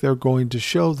think they're going to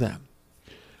show them.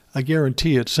 I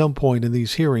guarantee at some point in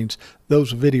these hearings,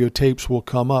 those videotapes will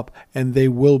come up and they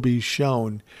will be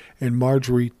shown, and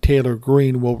Marjorie Taylor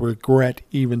Greene will regret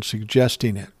even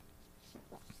suggesting it.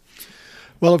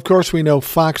 Well, of course, we know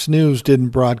Fox News didn't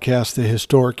broadcast the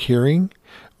historic hearing,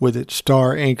 with its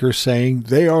star anchor saying,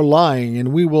 "They are lying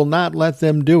and we will not let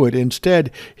them do it."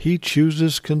 Instead, he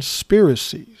chooses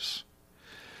conspiracies.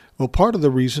 Well, part of the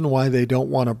reason why they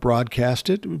don't want to broadcast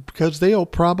it, because they'll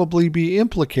probably be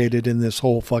implicated in this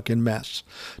whole fucking mess.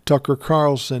 Tucker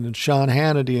Carlson and Sean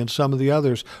Hannity and some of the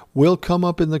others will come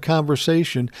up in the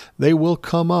conversation. They will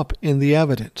come up in the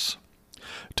evidence.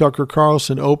 Tucker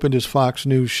Carlson opened his Fox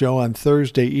News show on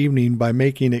Thursday evening by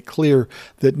making it clear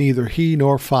that neither he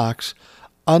nor Fox,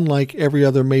 unlike every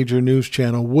other major news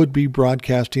channel, would be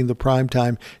broadcasting the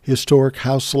primetime historic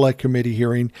House Select Committee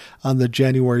hearing on the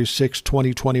January 6,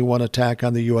 2021 attack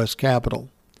on the U.S. Capitol.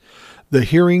 The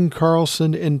hearing,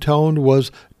 Carlson intoned,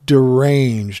 was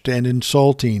deranged and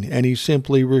insulting, and he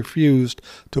simply refused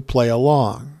to play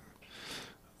along.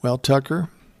 Well, Tucker,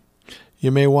 you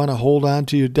may want to hold on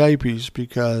to your diapers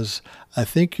because I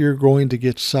think you're going to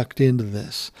get sucked into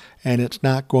this, and it's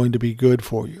not going to be good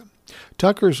for you.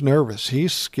 Tucker's nervous.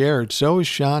 He's scared. So is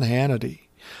Sean Hannity.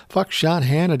 Fuck, Sean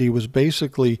Hannity was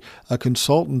basically a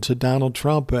consultant to Donald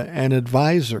Trump, an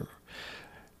advisor.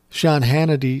 Sean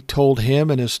Hannity told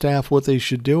him and his staff what they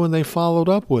should do, and they followed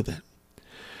up with it.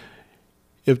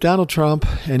 If Donald Trump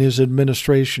and his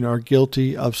administration are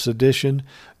guilty of sedition,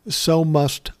 so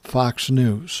must Fox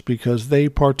News, because they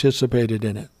participated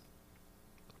in it.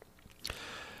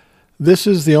 This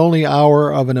is the only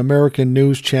hour of an American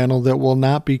news channel that will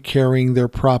not be carrying their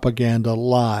propaganda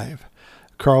live,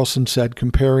 Carlson said,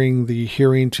 comparing the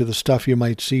hearing to the stuff you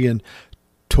might see in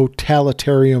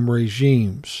totalitarian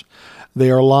regimes. They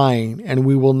are lying, and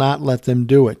we will not let them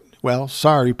do it. Well,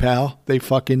 sorry, pal. They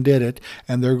fucking did it,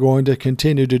 and they're going to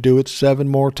continue to do it 7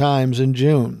 more times in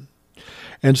June.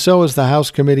 And so as the House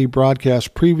committee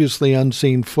broadcast previously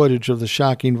unseen footage of the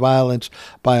shocking violence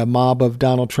by a mob of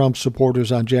Donald Trump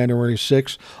supporters on January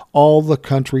 6, all the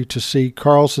country to see,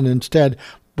 Carlson instead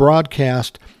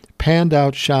broadcast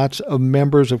panned-out shots of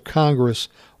members of Congress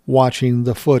watching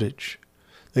the footage.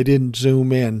 They didn't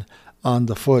zoom in on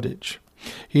the footage.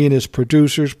 He and his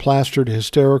producers plastered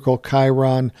hysterical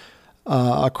chyron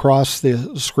across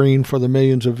the screen for the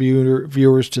millions of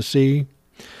viewers to see.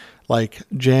 Like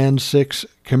Jan 6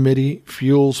 committee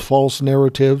fuels false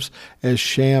narratives as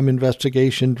sham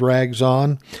investigation drags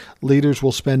on. Leaders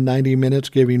will spend 90 minutes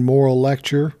giving moral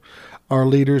lecture. Our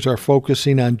leaders are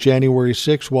focusing on January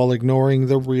 6 while ignoring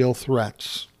the real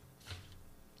threats.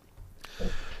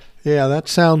 Yeah, that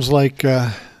sounds like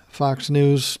Fox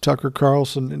News, Tucker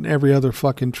Carlson, and every other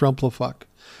fucking Trumplafuck.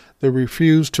 They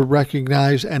refuse to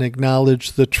recognize and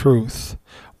acknowledge the truth,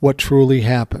 what truly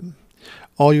happened.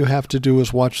 All you have to do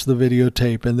is watch the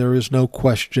videotape, and there is no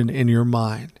question in your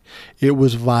mind. It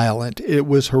was violent. It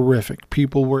was horrific.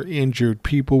 People were injured.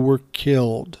 People were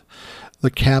killed.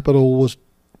 The Capitol was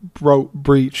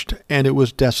breached, and it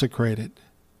was desecrated.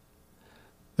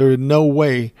 There is no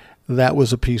way that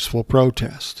was a peaceful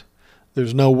protest.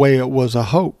 There's no way it was a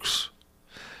hoax.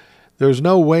 There's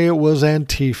no way it was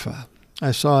Antifa.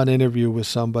 I saw an interview with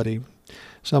somebody.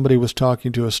 Somebody was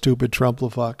talking to a stupid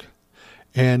Trumplafuck.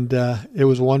 And it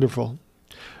was wonderful.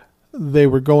 They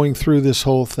were going through this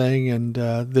whole thing, and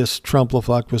this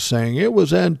Trumplafuck was saying, "It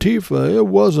was Antifa. It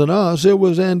wasn't us. It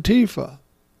was Antifa."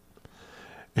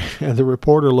 And the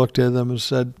reporter looked at them and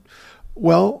said,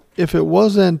 "Well, if it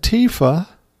was Antifa,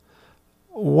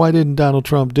 why didn't Donald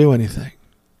Trump do anything?"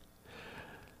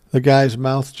 The guy's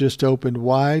mouth just opened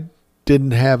wide,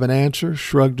 didn't have an answer,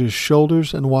 shrugged his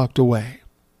shoulders, and walked away.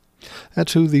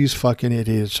 That's who these fucking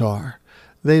idiots are.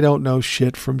 They don't know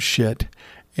shit from shit,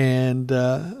 and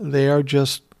they are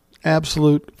just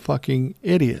absolute fucking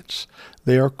idiots.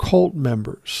 They are cult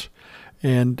members,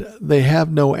 and they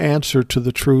have no answer to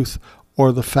the truth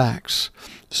or the facts.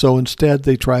 So instead,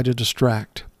 they try to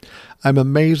distract. I'm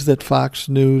amazed that Fox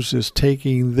News is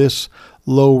taking this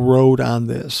low road on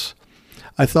this.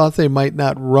 I thought they might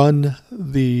not run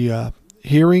the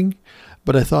hearing,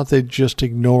 but I thought they'd just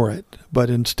ignore it. But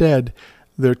instead,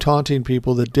 they're taunting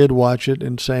people that did watch it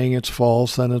and saying it's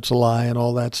false and it's a lie and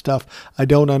all that stuff. I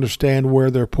don't understand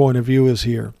where their point of view is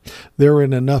here. They're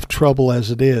in enough trouble as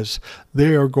it is.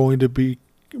 They are going to be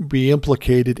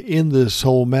implicated in this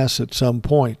whole mess at some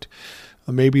point.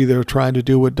 Maybe they're trying to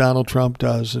do what Donald Trump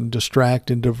does and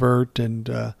distract and divert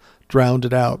and drown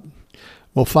it out.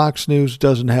 Well, Fox News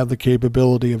doesn't have the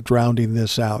capability of drowning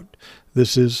this out.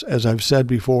 This is, as I've said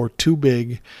before, too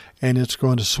big, and it's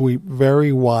going to sweep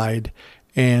very wide,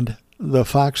 and the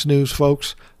Fox News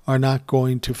folks are not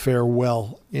going to fare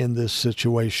well in this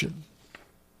situation.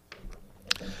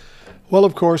 Well,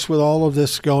 of course, with all of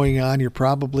this going on, you're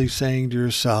probably saying to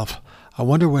yourself, I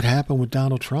wonder what happened with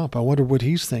Donald Trump. I wonder what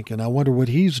he's thinking. I wonder what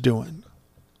he's doing.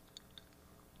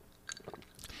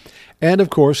 And, of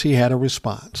course, he had a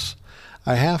response.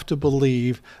 I have to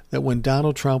believe that when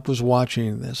Donald Trump was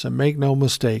watching this, and make no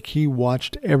mistake, he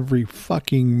watched every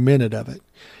fucking minute of it.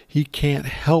 He can't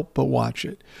help but watch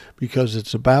it because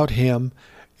it's about him,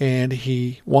 and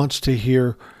he wants to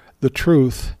hear the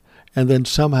truth and then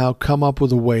somehow come up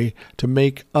with a way to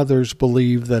make others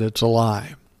believe that it's a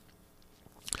lie.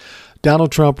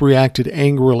 Donald Trump reacted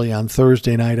angrily on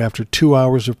Thursday night after 2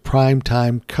 hours of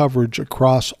primetime coverage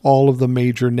across all of the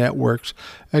major networks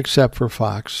except for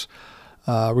Fox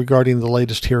regarding the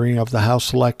latest hearing of the House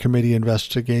Select Committee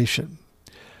investigation.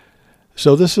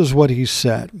 So this is what he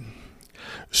said.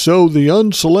 So the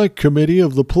Unselect Committee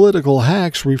of the political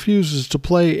hacks refuses to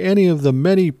play any of the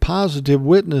many positive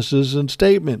witnesses and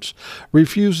statements,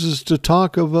 refuses to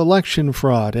talk of election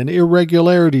fraud and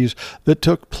irregularities that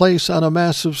took place on a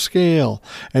massive scale,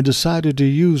 and decided to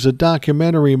use a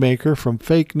documentary maker from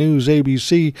Fake News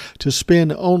ABC to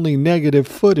spin only negative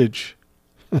footage.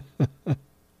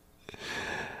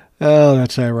 Oh,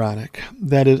 that's ironic.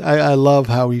 That is, I love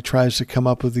how he tries to come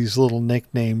up with these little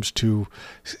nicknames to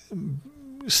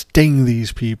sting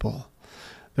these people.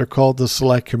 They're called the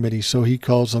Select Committee, so he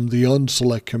calls them the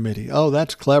Unselect Committee. Oh,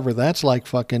 that's clever. That's like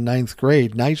fucking ninth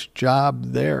grade. Nice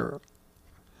job there.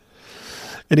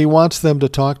 And he wants them to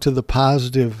talk to the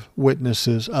positive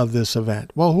witnesses of this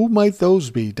event. Well, who might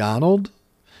those be, Donald?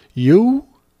 You?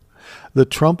 The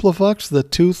Trumplafucks, the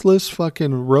toothless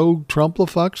fucking rogue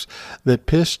Trumplafucks that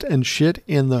pissed and shit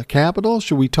in the Capitol?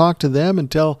 Should we talk to them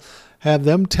and have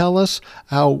them tell us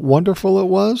how wonderful it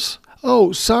was?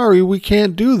 Oh, sorry, we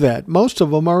can't do that. Most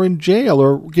of them are in jail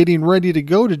or getting ready to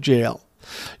go to jail.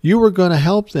 You were going to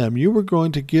help them. You were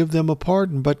going to give them a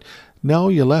pardon, but no,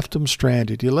 you left them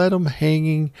stranded. You let them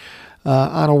hanging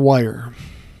on a wire.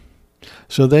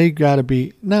 So they got to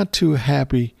be not too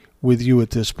happy with you at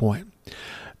this point.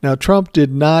 Now, Trump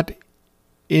did not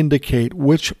indicate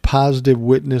which positive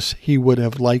witness he would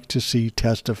have liked to see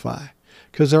testify,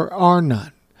 because there are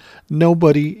none.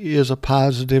 Nobody is a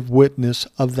positive witness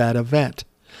of that event.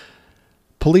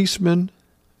 Police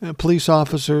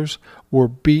officers were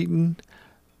beaten,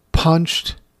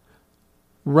 punched,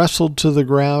 wrestled to the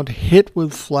ground, hit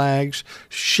with flags,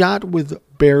 shot with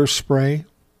bear spray.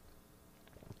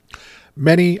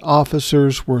 Many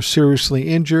officers were seriously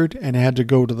injured and had to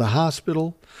go to the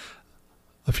hospital.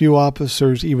 A few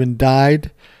officers even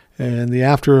died in the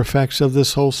after effects of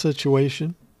this whole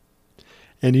situation.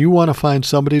 And you want to find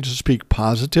somebody to speak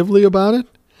positively about it?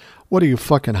 What are you,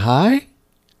 fucking high?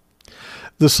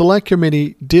 The Select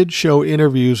Committee did show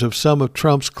interviews of some of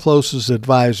Trump's closest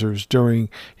advisors during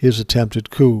his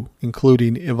attempted coup,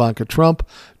 including Ivanka Trump,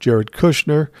 Jared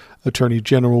Kushner, Attorney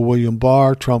General William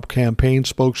Barr, Trump campaign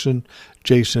spokesman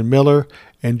Jason Miller,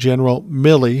 and General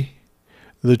Milley,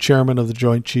 the chairman of the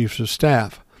Joint Chiefs of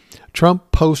Staff.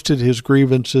 Trump posted his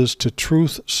grievances to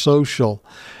Truth Social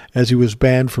as he was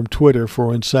banned from Twitter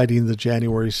for inciting the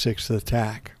January 6th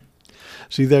attack.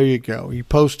 See, there you go. He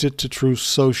posted to Truth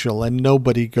Social, and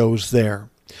nobody goes there.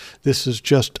 This is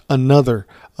just another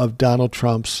of Donald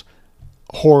Trump's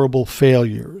horrible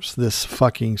failures, this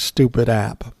fucking stupid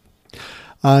app.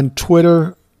 On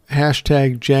Twitter,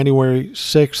 hashtag January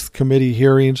 6th committee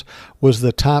hearings was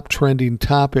the top trending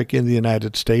topic in the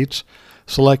United States.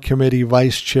 Select Committee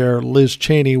Vice Chair Liz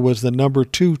Cheney was the number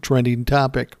 2 trending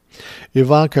topic.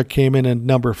 Ivanka came in at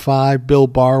number 5, Bill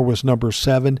Barr was number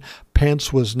 7,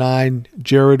 Pence was 9,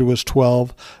 Jared was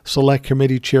 12, Select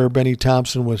Committee Chair Benny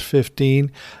Thompson was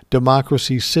 15,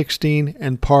 Democracy 16,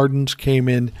 and pardons came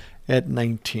in at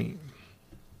 19.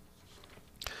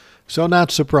 So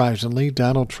not surprisingly,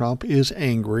 Donald Trump is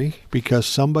angry because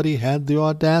somebody had the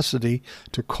audacity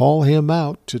to call him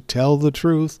out, to tell the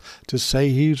truth, to say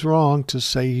he's wrong, to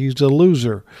say he's a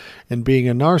loser. And being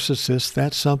a narcissist,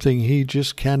 that's something he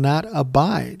just cannot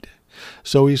abide.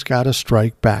 So he's got to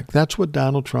strike back. That's what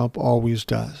Donald Trump always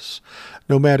does.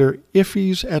 No matter if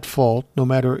he's at fault, no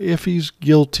matter if he's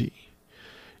guilty,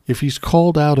 if he's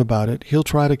called out about it, he'll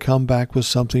try to come back with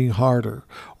something harder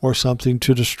or something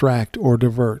to distract or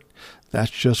divert.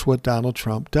 That's just what Donald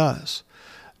Trump does.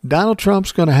 Donald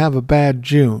Trump's going to have a bad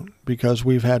June because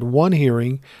we've had one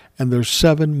hearing and there's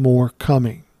 7 more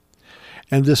coming.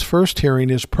 And this first hearing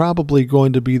is probably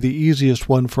going to be the easiest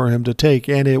one for him to take,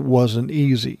 and it wasn't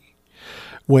easy.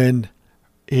 When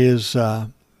his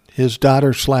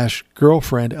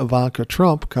daughter/girlfriend, Ivanka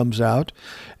Trump, comes out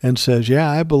and says, yeah,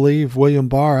 I believe William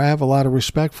Barr. I have a lot of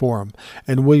respect for him.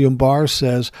 And William Barr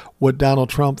says what Donald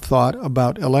Trump thought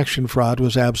about election fraud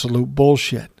was absolute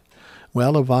bullshit.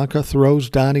 Well, Ivanka throws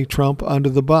Donnie Trump under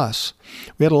the bus.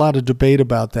 We had a lot of debate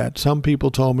about that. Some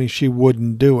people told me she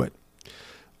wouldn't do it.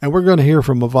 And we're going to hear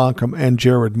from Ivanka and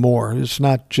Jared Moore. It's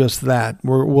not just that.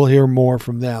 We'll hear more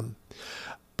from them.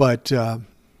 But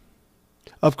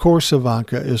of course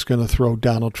Ivanka is going to throw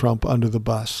Donald Trump under the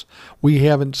bus. We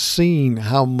haven't seen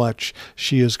how much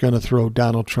she is going to throw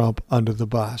Donald Trump under the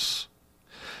bus.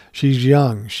 She's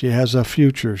young. She has a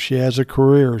future. She has a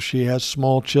career. She has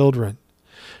small children.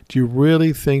 Do you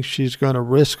really think she's going to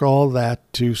risk all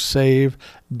that to save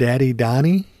Daddy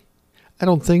Donnie? I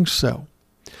don't think so.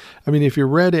 I mean, if you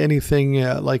read anything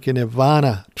like in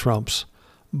Ivana Trump's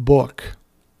book,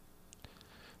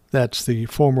 that's the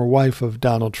former wife of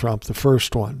Donald Trump, the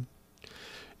first one.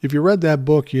 If you read that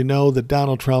book, you know that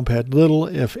Donald Trump had little,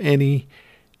 if any,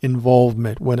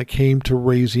 involvement when it came to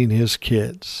raising his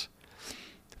kids.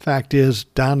 Fact is,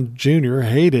 Donald Jr.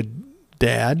 hated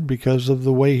Dad because of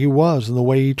the way he was and the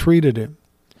way he treated him.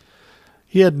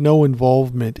 He had no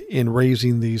involvement in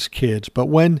raising these kids, but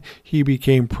when he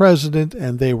became president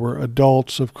and they were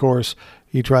adults, of course,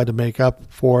 he tried to make up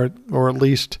for it, or at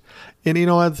least, and you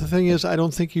know, the thing is, I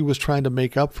don't think he was trying to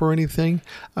make up for anything.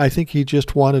 I think he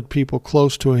just wanted people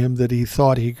close to him that he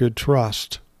thought he could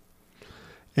trust.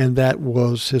 And that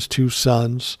was his two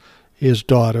sons, his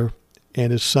daughter,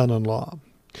 and his son-in-law.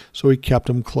 So he kept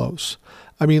them close.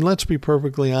 I mean, let's be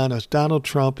perfectly honest. Donald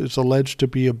Trump is alleged to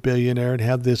be a billionaire and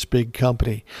have this big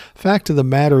company. Fact of the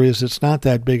matter is, it's not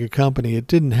that big a company. It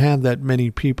didn't have that many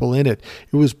people in it.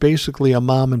 It was basically a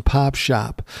mom and pop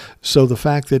shop. So the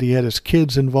fact that he had his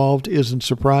kids involved isn't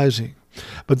surprising.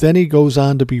 But then he goes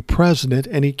on to be president,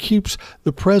 and he keeps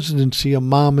the presidency a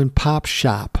mom and pop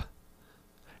shop.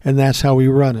 And that's how he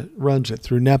runs it,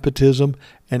 through nepotism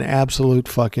and absolute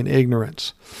fucking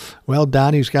ignorance. Well,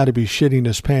 Donnie's got to be shitting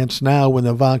his pants now when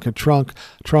Ivanka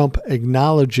Trump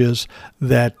acknowledges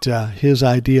that his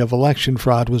idea of election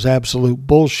fraud was absolute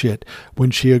bullshit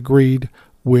when she agreed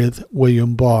with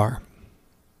William Barr.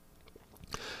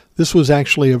 This was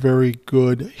actually a very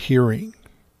good hearing.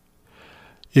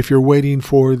 If you're waiting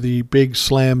for the big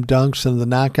slam dunks and the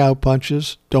knockout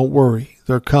punches, don't worry,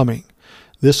 they're coming.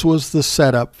 This was the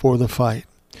setup for the fight.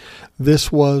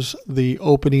 This was the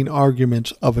opening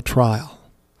arguments of a trial.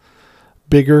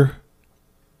 Bigger,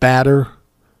 badder,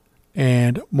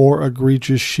 and more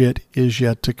egregious shit is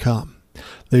yet to come.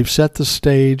 They've set the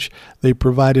stage. They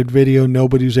provided video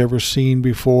nobody's ever seen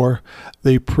before.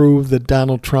 They proved that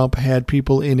Donald Trump had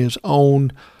people in his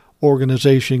own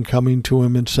organization coming to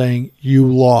him and saying, you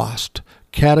lost.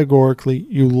 Categorically,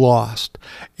 you lost.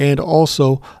 And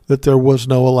also that there was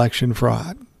no election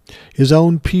fraud. His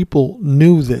own people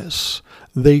knew this.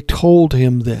 They told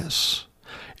him this.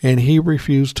 And he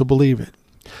refused to believe it.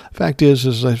 Fact is,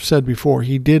 as I've said before,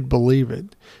 he did believe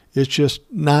it. It's just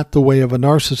not the way of a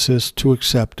narcissist to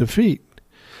accept defeat.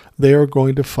 They are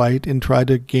going to fight and try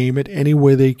to game it any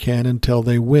way they can until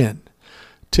they win.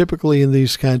 Typically in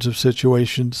these kinds of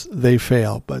situations, they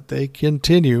fail, but they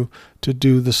continue to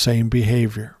do the same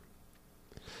behavior.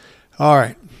 All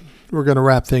right, we're going to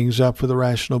wrap things up for the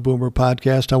Rational Boomer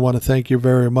podcast. I want to thank you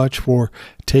very much for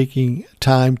taking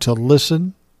time to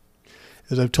listen.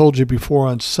 As I've told you before,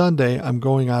 on Sunday, I'm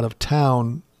going out of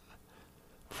town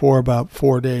for about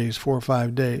 4 or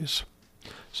 5 days.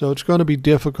 So it's going to be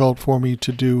difficult for me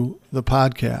to do the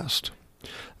podcast.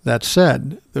 That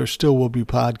said, there still will be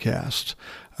podcasts.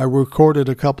 I recorded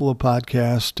a couple of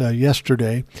podcasts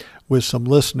yesterday with some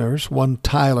listeners. One,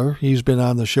 Tyler, he's been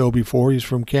on the show before. He's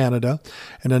from Canada.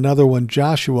 And another one,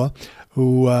 Joshua,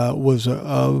 who was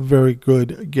a very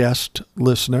good guest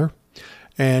listener.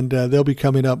 And they'll be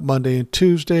coming up Monday and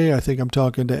Tuesday. I think I'm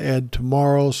talking to Ed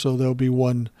tomorrow, so there'll be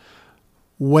one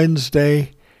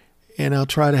Wednesday. And I'll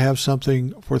try to have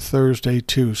something for Thursday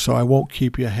too, so I won't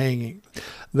keep you hanging.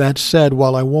 That said,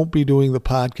 while I won't be doing the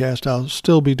podcast, I'll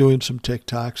still be doing some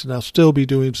TikToks, and I'll still be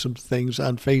doing some things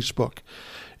on Facebook.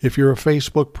 If you're a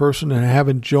Facebook person and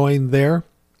haven't joined there,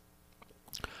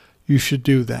 you should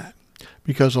do that.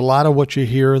 Because a lot of what you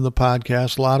hear in the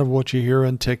podcast, a lot of what you hear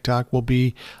on TikTok will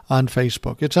be on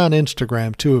Facebook. It's on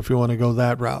Instagram too, if you want to go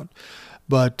that route.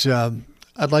 But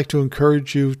I'd like to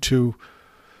encourage you to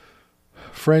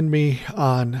friend me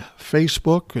on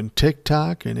Facebook and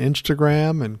TikTok and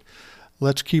Instagram, and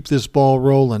let's keep this ball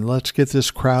rolling. Let's get this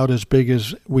crowd as big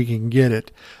as we can get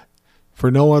it. for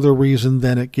no other reason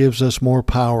than it gives us more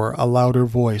power, a louder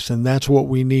voice. And that's what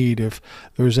we need if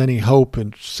there's any hope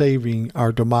in saving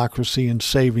our democracy and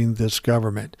saving this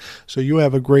government. So you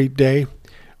have a great day.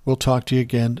 We'll talk to you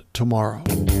again tomorrow.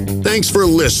 Thanks for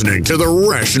listening to the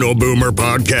Rational Boomer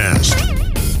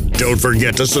Podcast. Don't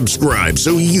forget to subscribe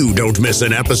so you don't miss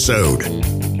an episode.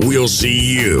 We'll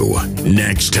see you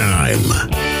next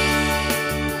time.